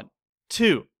that's 1.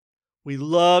 2, we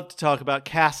love to talk about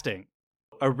casting.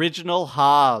 Original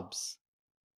Hobbs.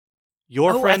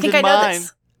 Your friend and mine.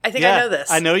 I think I know this.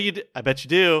 I know you do. I bet you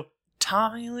do.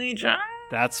 Tommy Lee Jones.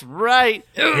 That's right.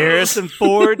 Harrison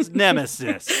Ford's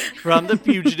nemesis from The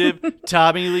Fugitive,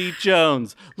 Tommy Lee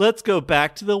Jones. Let's go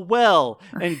back to the well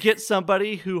and get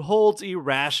somebody who holds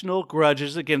irrational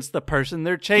grudges against the person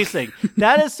they're chasing.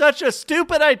 That is such a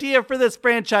stupid idea for this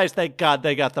franchise. Thank God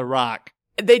they got The Rock.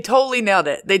 They totally nailed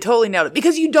it.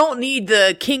 Because you don't need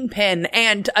the Kingpin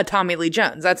and a Tommy Lee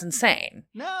Jones. That's insane.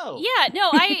 No. Yeah, no,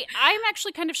 I'm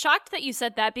actually kind of shocked that you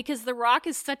said that because The Rock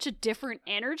is such a different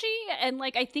energy. And,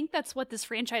 I think that's what this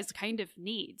franchise kind of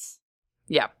needs.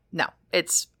 Yeah. No,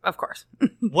 it's, of course.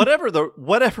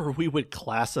 whatever we would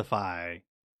classify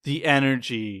the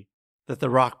energy that The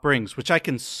Rock brings, which I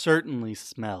can certainly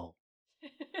smell.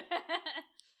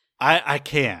 I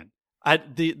can.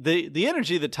 The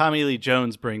energy that Tommy Lee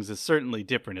Jones brings is certainly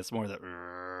different. It's more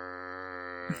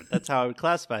that's how I would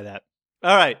classify that.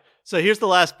 All right. So here's the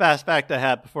last fast fact I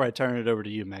have before I turn it over to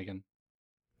you, Megan.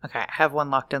 Okay, I have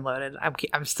one locked and loaded.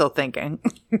 I'm still thinking.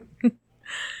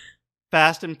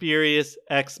 Fast and Furious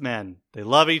X-Men. They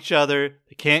love each other.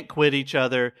 They can't quit each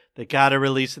other. They got to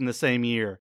release in the same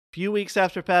year. A few weeks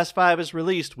after Fast 5 is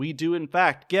released, we do in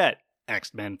fact get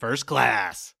X-Men First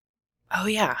Class. Oh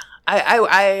yeah,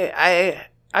 I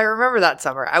remember that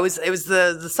summer. It was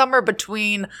the summer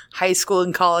between high school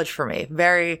and college for me.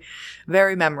 Very,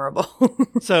 very memorable.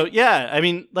 So yeah, I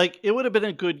mean, it would have been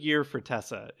a good year for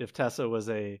Tessa if Tessa was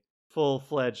a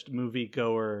full-fledged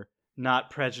moviegoer, not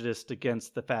prejudiced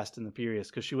against the Fast and the Furious,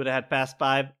 because she would have had Fast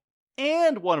 5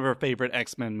 and one of her favorite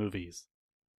X-Men movies.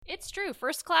 It's true.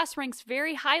 First Class ranks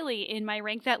very highly in my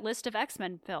Rank That list of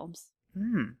X-Men films.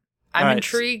 I'm right,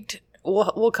 intrigued.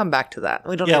 We'll come back to that.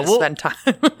 We don't Yeah, need to spend time.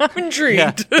 I'm intrigued.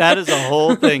 Yeah, that is a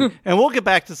whole thing. And we'll get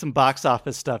back to some box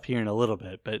office stuff here in a little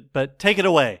bit, but take it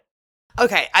away.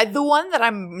 Okay, the one that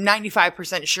I'm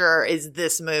 95% sure is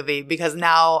this movie, because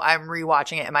now I'm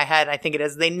rewatching it in my head, and I think it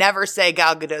is. They never say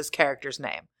Gal Gadot's character's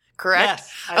name, correct?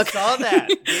 Yes, I saw that.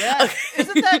 Yeah. Okay.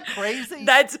 Isn't that crazy?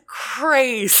 That's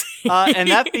crazy. And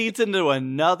that feeds into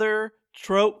another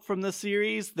trope from the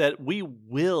series that we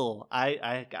will.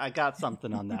 I got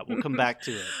something on that. We'll come back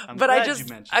to it. But glad you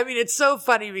mentioned it. it's so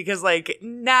funny because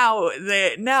now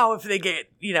if they get,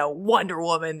 Wonder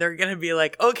Woman, they're going to be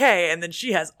like, okay. And then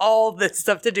she has all this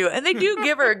stuff to do, and they do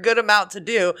give her a good amount to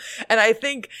do. And I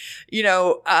think,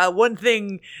 one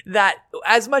thing that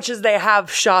as much as they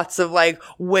have shots of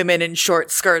women in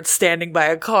short skirts standing by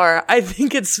a car, I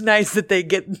think it's nice that they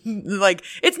get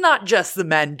it's not just the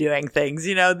men doing things,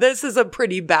 this is a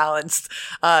pretty balanced,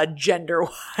 gender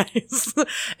wise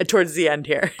towards the end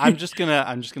here. I'm just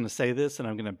gonna say this, and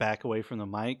I'm gonna back away from the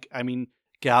mic. I mean,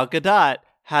 Gal Gadot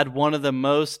had one of the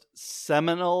most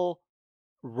seminal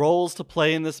roles to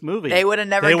play in this movie. They would have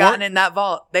never gotten in that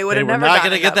vault. They would have never not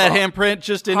gotten going to get that handprint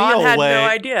just any Han old had way. no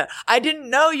idea. I didn't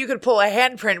know you could pull a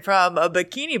handprint from a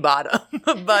bikini bottom,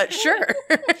 but sure.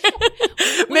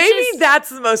 Maybe that's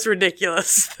the most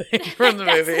ridiculous thing from the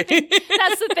movie.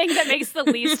 That's the thing that makes the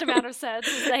least amount of sense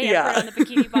is the handprint on the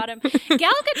bikini bottom.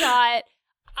 Gal Gadot,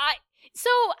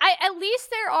 at least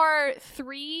there are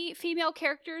 3 female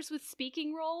characters with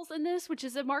speaking roles in this, which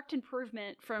is a marked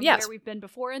improvement from where we've been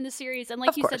before in the series. And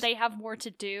like you said, they have more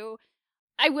to do.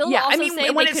 I will also say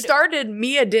when it started,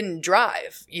 Mia didn't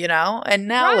drive, and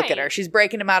now look at her. She's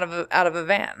breaking him out of a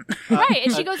van. Right,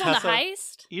 and she goes on the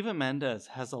heist. Eva Mendes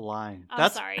has a line.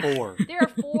 That's 4. There are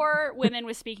 4 women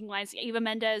with speaking lines. Eva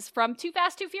Mendes from Too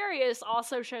Fast, Too Furious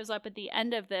also shows up at the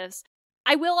end of this.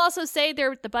 I will also say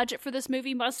the budget for this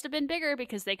movie must have been bigger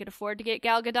because they could afford to get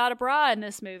Gal Gadot a bra in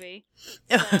this movie.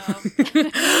 So.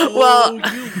 Well,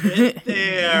 you went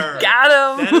there.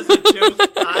 Got him. That is a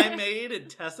joke I made, and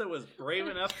Tessa was brave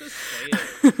enough to say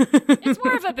it. It's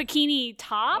more of a bikini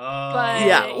top, but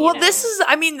yeah. Well, this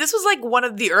was like one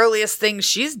of the earliest things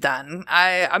she's done.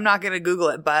 I'm not gonna Google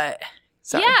it, but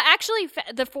sorry. Yeah, actually,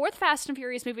 the 4th Fast and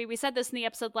Furious movie. We said this in the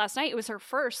episode last night. It was her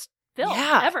first film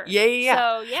ever. Yeah.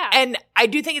 So, yeah. And I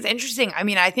do think it's interesting. I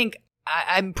mean,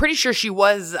 I'm pretty sure she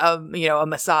was, a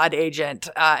Mossad agent,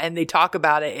 and they talk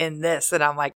about it in this, and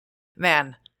I'm like,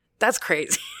 man, that's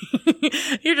crazy.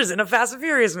 You're just in a Fast and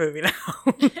Furious movie now.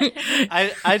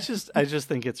 I just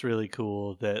think it's really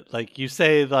cool that, like, you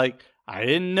say, like, I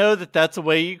didn't know that that's a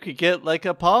way you could get, like,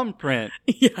 a palm print.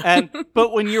 Yeah.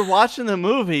 But when you're watching the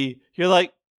movie, you're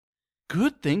like,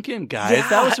 good thinking, guys. Yeah.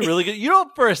 That was really good. You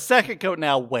don't for a second go,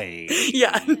 now wait.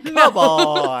 Yeah. Come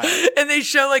on. And they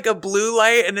show like a blue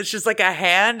light and it's just like a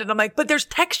hand. And I'm like, but there's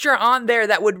texture on there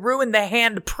that would ruin the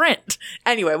hand print.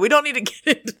 Anyway, we don't need to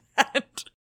get into that.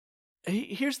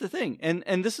 Here's the thing.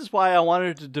 And this is why I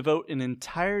wanted to devote an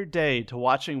entire day to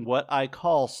watching what I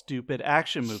call stupid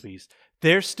action movies.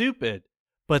 They're stupid,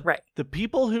 but the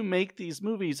people who make these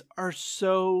movies are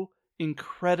so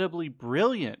incredibly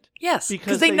brilliant. Yes,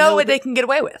 because they know what they can get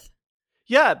away with.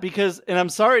 Yeah, because, and I'm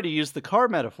sorry to use the car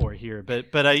metaphor here,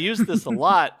 but I use this a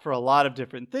lot for a lot of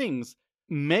different things.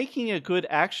 Making a good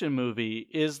action movie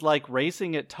is like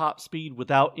racing at top speed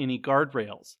without any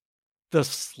guardrails. The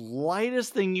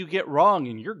slightest thing you get wrong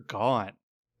and you're gone.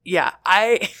 Yeah,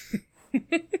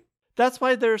 That's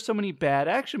why there are so many bad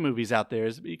action movies out there,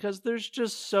 is because there's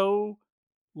just so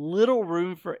little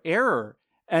room for error.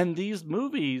 And these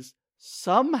movies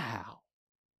somehow,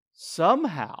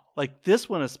 like this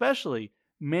one especially,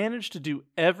 manage to do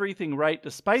everything right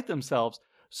despite themselves.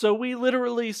 So we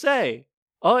literally say,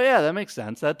 oh yeah, that makes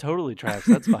sense. That totally tracks.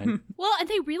 That's fine. Well, and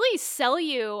they really sell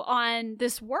you on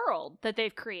this world that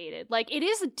they've created. Like, it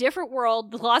is a different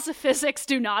world. The laws of physics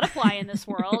do not apply in this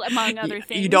world, among other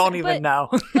things. You don't even know.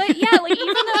 But yeah, like,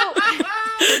 even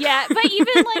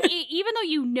though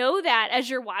you know that as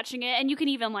you're watching it, and you can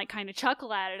even like kind of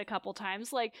chuckle at it a couple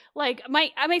times. Like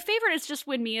my favorite is just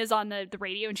when Mia's on the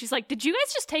radio and she's like, "Did you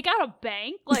guys just take out a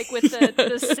bank?" Like with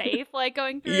the safe like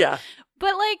going through. Yeah.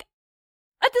 But like,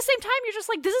 at the same time, you're just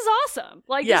like, this is awesome.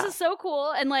 Like, this is so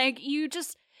cool. And like,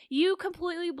 you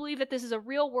completely believe that this is a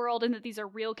real world and that these are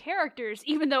real characters,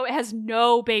 even though it has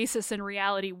no basis in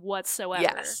reality whatsoever.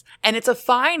 Yes. And it's a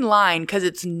fine line because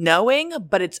it's knowing,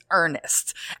 but it's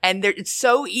earnest. And it's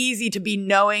so easy to be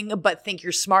knowing, but think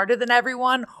you're smarter than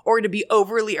everyone, or to be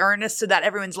overly earnest so that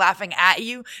everyone's laughing at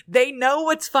you. They know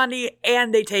what's funny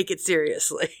and they take it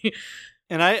seriously.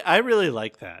 And I really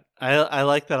like that. I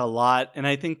like that a lot. And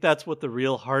I think that's what the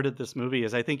real heart of this movie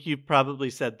is. I think you probably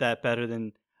said that better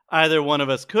than either one of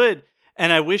us could.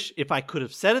 And I wish if I could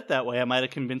have said it that way, I might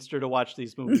have convinced her to watch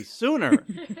these movies sooner.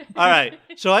 All right.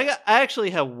 So I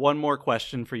actually have one more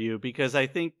question for you, because I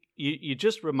think you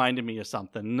just reminded me of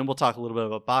something. And then we'll talk a little bit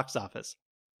about box office.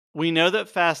 We know that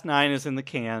Fast 9 is in the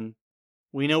can.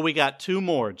 We know we got 2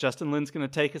 more. Justin Lin's going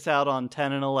to take us out on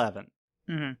 10 and 11.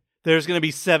 Mm-hmm. There's going to be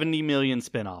 70 million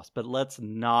spinoffs, but let's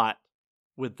not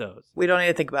with those. We don't need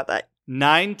to think about that.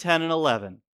 9, 10, and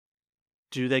 11.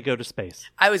 Do they go to space?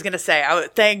 I was going to say,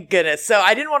 thank goodness. So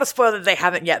I didn't want to spoil that they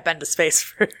haven't yet been to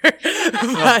space. But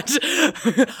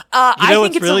I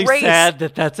think it's really sad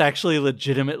that that's actually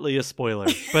legitimately a spoiler.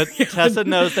 But Tessa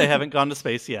knows they haven't gone to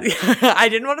space yet. I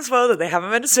didn't want to spoil that they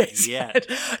haven't been to space yet.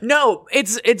 No,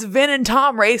 it's Vin and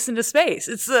Tom racing to space.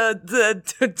 It's the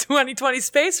 2020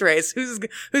 space race.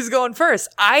 Who's going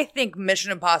first? I think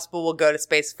Mission Impossible will go to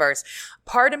space first.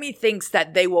 Part of me thinks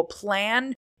that they will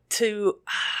plan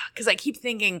because I keep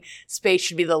thinking space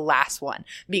should be the last one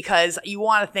because you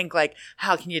want to think like,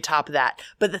 how can you top that?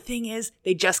 But the thing is,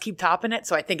 they just keep topping it.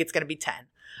 So I think it's going to be 10.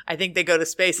 I think they go to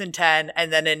space in 10.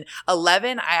 And then in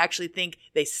 11, I actually think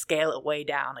they scale it way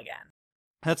down again.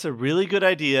 That's a really good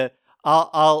idea.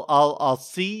 I'll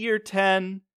see your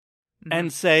 10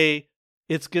 and say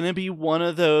it's going to be one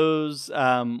of those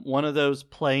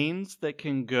planes that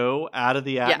can go out of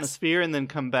the atmosphere and then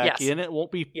come back in. It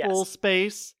won't be full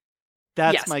space.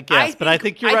 That's my guess. But I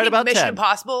think you're right about 10. Mission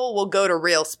Impossible will go to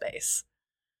real space.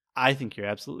 I think you're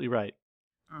absolutely right.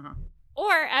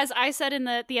 Or, as I said in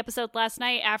the episode last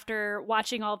night after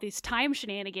watching all these time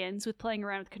shenanigans with playing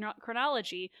around with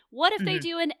chronology, what if they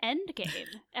do an end game?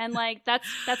 And, like,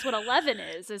 that's what 11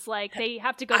 is like they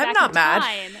have to go back in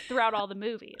time throughout all the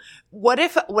movies. What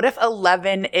if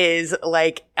 11 is,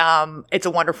 like, It's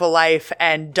a Wonderful Life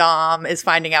and Dom is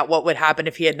finding out what would happen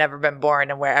if he had never been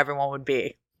born and where everyone would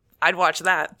be? I'd watch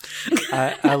that.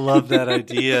 I love that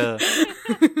idea.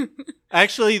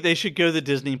 Actually, they should go the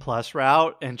Disney Plus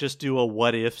route and just do a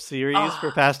what if series for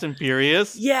Fast and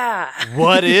Furious. Yeah.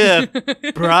 What if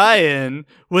Brian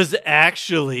was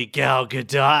actually Gal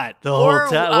Gadot the whole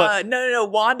time? No.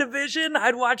 WandaVision.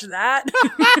 I'd watch that.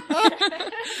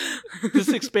 This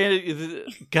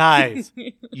expanded. Guys,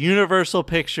 Universal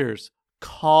Pictures,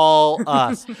 call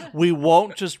us. We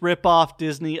won't just rip off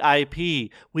Disney IP.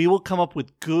 We will come up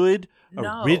with good,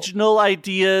 original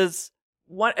ideas.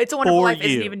 It's a Wonderful Life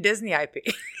isn't even Disney IP.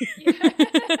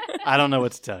 I don't know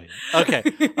what to tell you. Okay.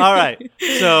 All right.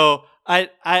 So I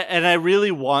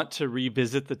really want to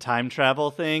revisit the time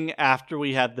travel thing after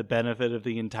we have the benefit of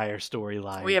the entire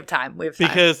storyline. We have time.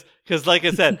 Because like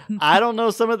I said, I don't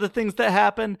know some of the things that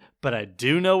happen, but I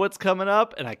do know what's coming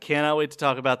up, and I cannot wait to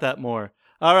talk about that more.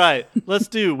 All right.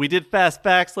 We did fast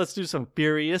facts. Let's do some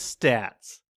furious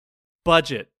stats.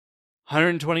 Budget,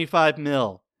 125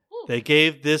 mil. They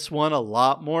gave this one a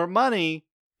lot more money.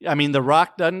 I mean, The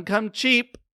Rock doesn't come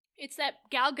cheap. It's that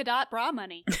Gal Gadot bra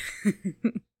money.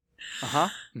 That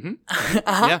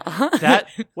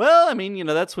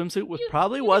swimsuit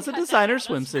probably was a designer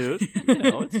swimsuit.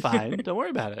 It's fine. Don't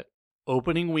worry about it.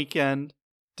 Opening weekend,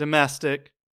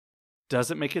 domestic,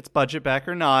 doesn't make its budget back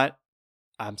or not.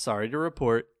 I'm sorry to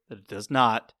report that it does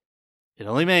not. It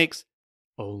only makes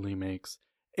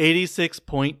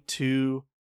 $86.2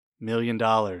 million.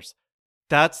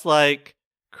 That's like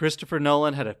Christopher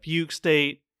Nolan had a fugue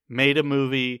state, made a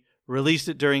movie, released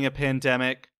it during a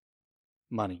pandemic.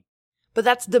 Money. But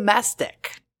that's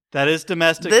domestic. That is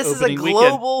domestic. This is a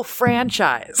global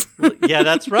franchise. Yeah,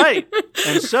 that's right.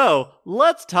 And so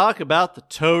let's talk about the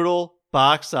total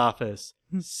box office.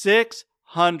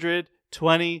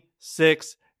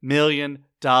 $626 million.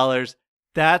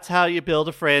 That's how you build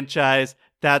a franchise.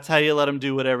 That's how you let them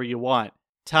do whatever you want.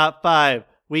 Top 5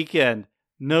 weekend.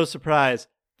 No surprise.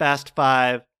 Fast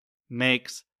 5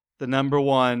 makes the number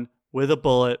 1 with a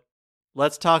bullet.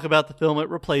 Let's talk about the film it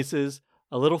replaces.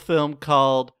 A little film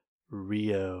called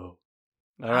Rio.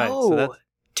 All right. So that's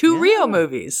 2 Rio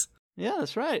movies. Yeah,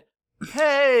 that's right.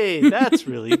 Hey, that's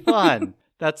really fun.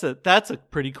 That's a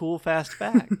pretty cool fast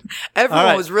fact.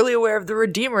 Everyone was really aware of the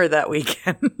Redeemer that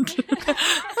weekend.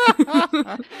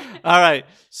 All right.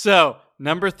 So,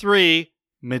 number 3,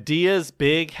 Medea's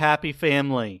Big Happy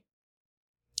Family.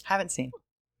 Haven't seen.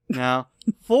 Now,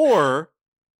 4.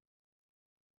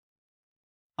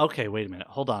 Okay, wait a minute.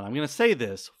 Hold on. I'm going to say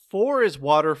this. 4 is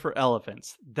Water for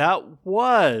Elephants. That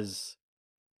was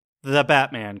the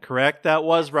Batman, correct? That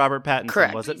was Robert Pattinson,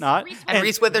 correct. Was it not? And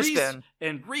Reese Witherspoon.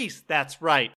 Reese, that's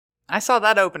right. I saw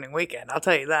that opening weekend, I'll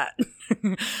tell you that.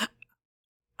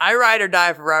 I ride or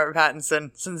die for Robert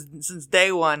Pattinson since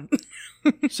day one.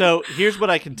 So here's what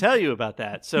I can tell you about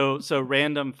that. So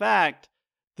random fact,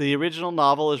 the original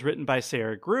novel is written by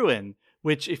Sarah Gruen,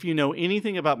 which if you know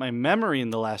anything about my memory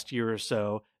in the last year or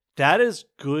so, that is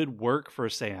good work for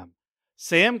Sam.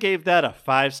 Sam gave that a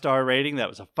 5-star rating. That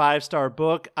was a 5-star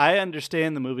book. I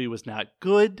understand the movie was not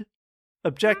good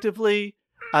objectively.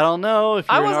 I don't know if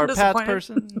you're an Our Paths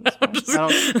person.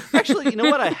 Actually, you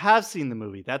know what? I have seen the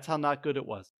movie. That's how not good it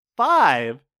was.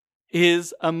 5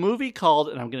 is a movie called,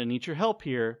 and I'm going to need your help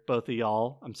here, both of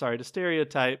y'all. I'm sorry to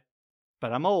stereotype,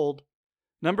 but I'm old.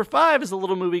 Number 5 is a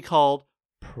little movie called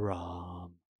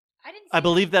Prom. I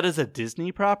believe that is a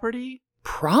Disney property.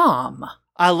 Prom?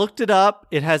 I looked it up.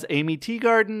 It has Amy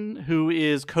Teagarden, who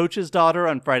is Coach's daughter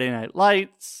on Friday Night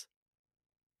Lights.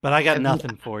 But I got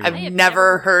nothing for you. I've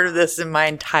never heard of this in my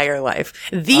entire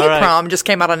life. Prom just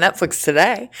came out on Netflix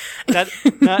today.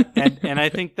 And I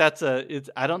think I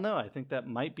don't know. I think that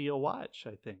might be a watch,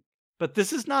 I think. But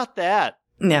this is not that.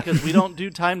 No. Because we don't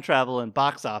do time travel in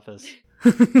box office.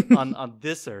 on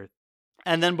this earth.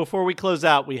 And then before we close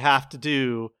out, we have to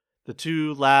do the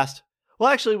two last. Well,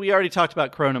 actually, we already talked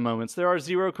about Corona moments. There are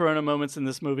 0 Corona moments in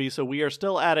this movie, so we are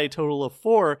still at a total of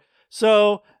 4.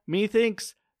 So,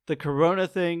 methinks the Corona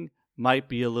thing might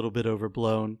be a little bit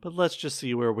overblown, but let's just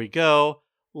see where we go.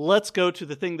 Let's go to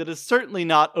the thing that is certainly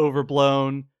not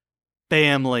overblown,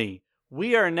 family.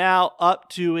 We are now up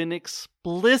to an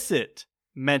explicit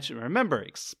mention. Remember,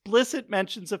 explicit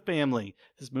mentions of family.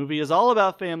 This movie is all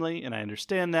about family, and I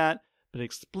understand that, but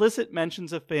explicit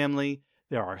mentions of family.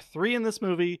 There are 3 in this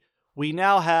movie. We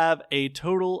now have a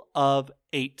total of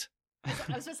 8. I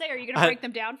was going to say, are you going to break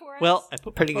them down for us? Well, I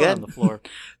put Pretty my phone good on the floor.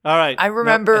 All right. I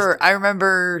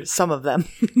remember some of them.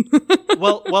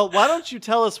 well, why don't you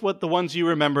tell us what the ones you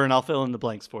remember, and I'll fill in the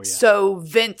blanks for you. So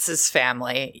Vince's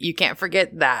family, you can't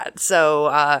forget that.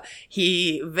 So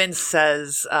Vince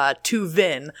says to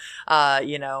Vin,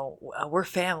 we're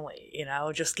family.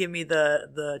 Just give me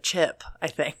the chip. I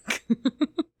think.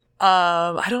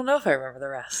 I don't know if I remember the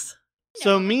rest.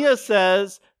 So Mia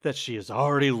says that she has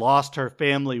already lost her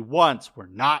family once. We're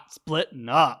not splitting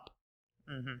up.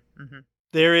 Mm-hmm, mm-hmm.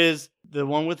 There is the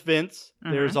one with Vince.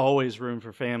 Mm-hmm. There's always room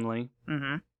for family.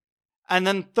 Mm-hmm. And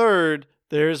then third,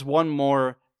 there's one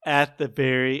more at the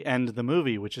very end of the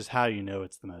movie, which is how you know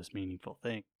it's the most meaningful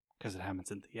thing, because it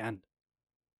happens at the end.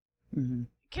 Mm-hmm.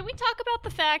 Can we talk about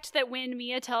the fact that when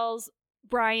Mia tells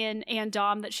Brian and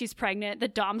Dom that she's pregnant,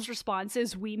 that Dom's response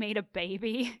is, "We made a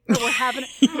baby," or we're having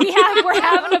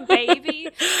a baby.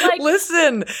 Like,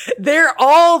 listen, they're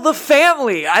all the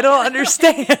family. I don't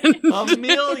understand.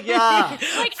 Familia.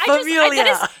 Like,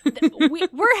 Familia.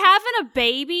 We're having a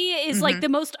baby is like the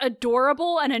most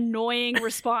adorable and annoying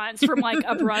response from like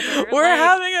a brother. We're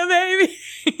having a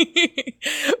baby.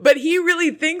 But he really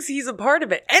thinks he's a part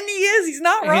of it. And he is. He's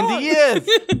not wrong. And he is.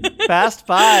 Fast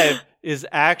 5 is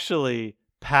actually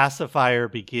Pacifier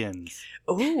Begins.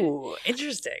 Ooh,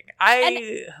 interesting.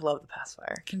 I love the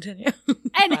Pacifier. Continue.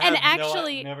 And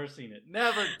actually, I've never seen it.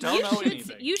 Don't know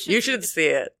anything. You should see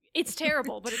it. It's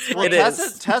terrible, but it's well, it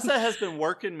is. Tessa has been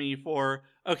working me for...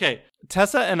 Okay,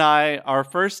 Tessa and I, our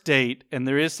first date, and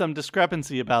there is some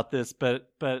discrepancy about this, but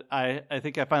I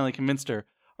think I finally convinced her.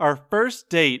 Our first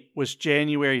date was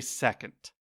January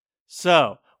 2nd.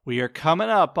 So, we are coming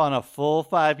up on a full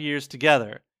 5 years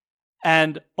together.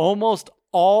 And almost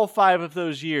all 5 of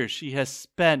those years she has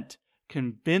spent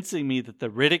convincing me that the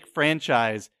Riddick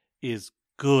franchise is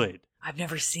good. I've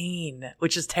never seen,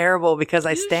 which is terrible because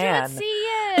I stan. You should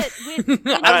see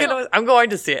it. I'm going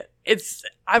to see it.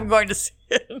 I'm going to see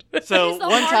it. So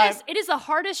it is the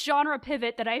hardest genre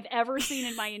pivot that I've ever seen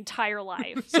in my entire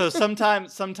life. So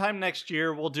sometime next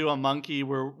year we'll do a monkey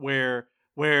where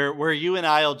you and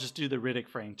I'll just do the Riddick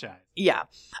franchise. Yeah.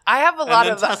 I have a lot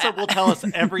of... Tessa will tell us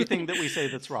everything that we say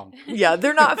that's wrong. Yeah,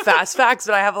 they're not fast facts,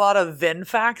 but I have a lot of Vin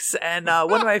facts. And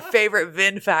one of my favorite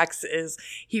Vin facts is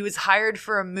he was hired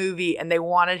for a movie and they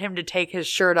wanted him to take his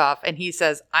shirt off. And he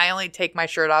says, "I only take my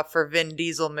shirt off for Vin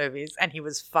Diesel movies." And he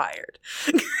was fired.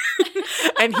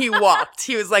 And he walked.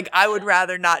 He was like, "I would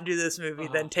rather not do this movie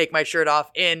than take my shirt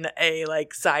off in a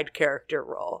side character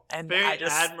role." And very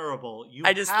admirable.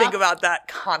 I just think about that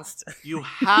constantly. You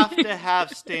have to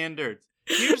have standards.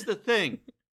 Here's the thing.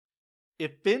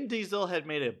 If Vin Diesel had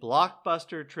made a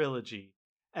blockbuster trilogy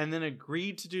and then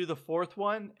agreed to do the 4th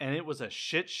one and it was a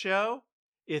shit show,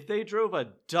 if they drove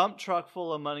a dump truck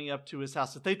full of money up to his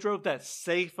house, if they drove that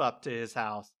safe up to his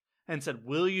house and said,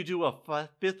 "Will you do a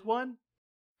 5th one?"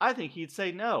 I think he'd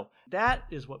say no. That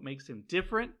is what makes him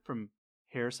different from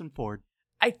Harrison Ford.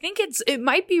 I think it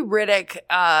might be Riddick,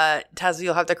 Tessa,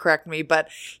 you'll have to correct me, but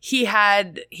he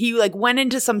went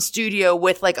into some studio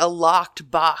with a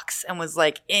locked box and was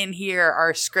like, "In here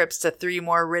are scripts to 3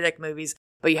 more Riddick movies,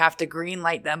 but you have to green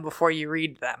light them before you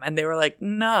read them." And they were like,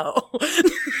 "No."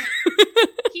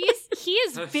 He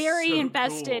is very so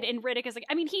invested cool. in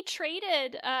Riddick. He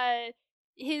traded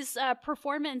his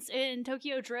performance in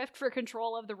Tokyo Drift for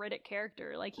control of the Riddick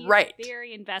character. He's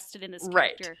very invested in this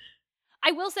character. Right.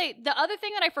 I will say, the other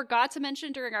thing that I forgot to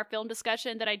mention during our film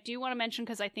discussion that I do want to mention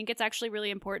because I think it's actually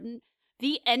really important,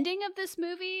 the ending of this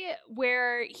movie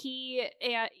where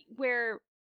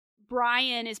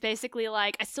Brian is basically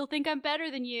like, "I still think I'm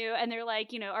better than you," and they're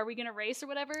like, "Are we going to race or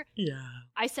whatever?" Yeah.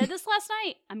 I said this last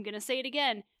night. I'm going to say it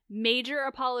again. Major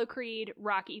Apollo Creed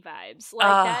Rocky vibes.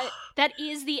 That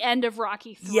is the end of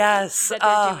Rocky 3 yes, that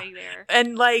they're doing there.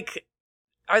 And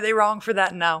are they wrong for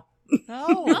that? No.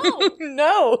 No.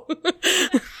 No.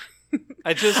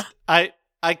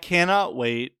 I cannot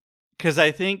wait because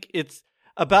I think it's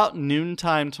about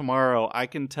noontime tomorrow. I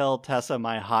can tell Tessa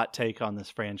my hot take on this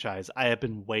franchise. I have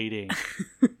been waiting.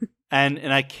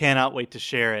 and I cannot wait to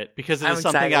share it because it I'm is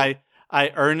something excited.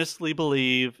 I earnestly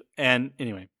believe. And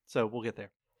anyway, so we'll get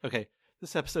there. Okay.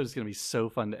 This episode is going to be so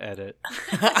fun to edit.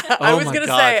 I was my going to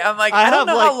God. say, I'm like, I I don't have,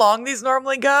 know like- how long these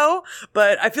normally go,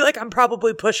 but I feel like I'm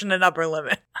probably pushing an upper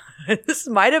limit. This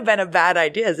might have been a bad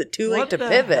idea. Is it too late to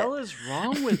pivot? What the hell is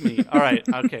wrong with me? All right.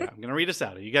 Okay. I'm going to read us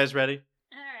out. Are you guys ready?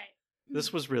 All right.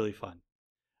 This was really fun.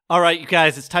 All right, you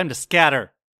guys, it's time to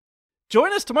scatter.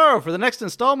 Join us tomorrow for the next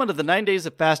installment of the 9 Days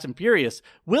of Fast and Furious.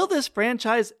 Will this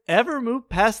franchise ever move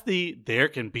past the there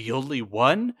can be only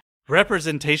one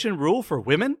representation rule for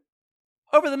women?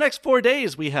 Over the next 4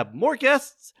 days, we have more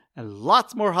guests and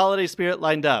lots more holiday spirit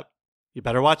lined up. You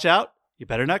better watch out. You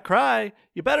better not cry.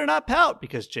 You better not pout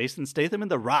because Jason Statham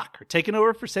and The Rock are taking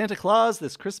over for Santa Claus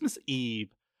this Christmas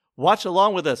Eve. Watch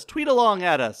along with us. Tweet along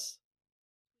at us.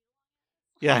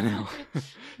 Yeah, I know.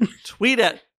 Tweet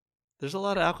at... There's a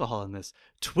lot of alcohol in this.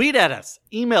 Tweet at us.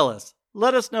 Email us.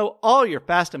 Let us know all your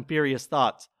Fast and Furious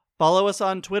thoughts. Follow us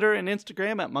on Twitter and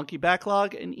Instagram at Monkey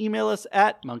Backlog and email us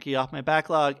at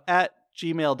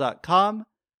monkeyoffmybacklog@gmail.com.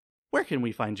 Where can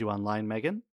we find you online,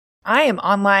 Megan? I am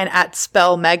online at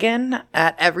Spell Megan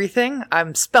at everything.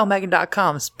 I'm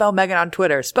spellmegan.com. Spell Megan on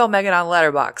Twitter. Spell Megan on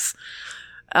Letterboxd.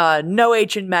 No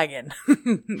H in Megan.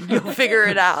 You'll figure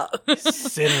it out.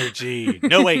 Synergy.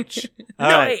 No H. All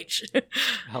No right. H.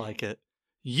 I like it.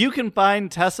 You can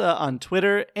find Tessa on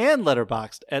Twitter and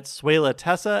Letterboxd at Swela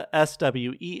Tessa,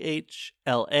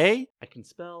 SWEHLA. I can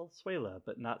spell Swela,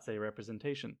 but not say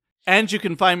representation. And you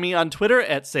can find me on Twitter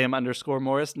at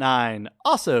Sam_Morris9.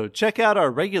 Also, check out our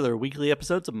regular weekly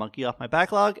episodes of Monkey Off My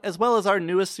Backlog, as well as our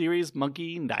newest series,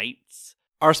 Monkey Nights.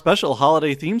 Our special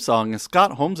holiday theme song is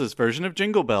Scott Holmes' version of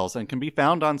Jingle Bells and can be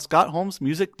found on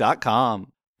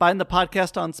scottholmesmusic.com. Find the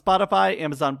podcast on Spotify,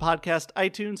 Amazon Podcast,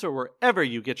 iTunes, or wherever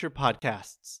you get your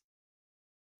podcasts.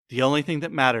 The only thing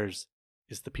that matters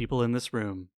is the people in this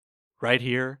room, right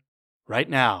here, right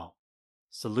now.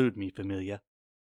 Salute me, familia.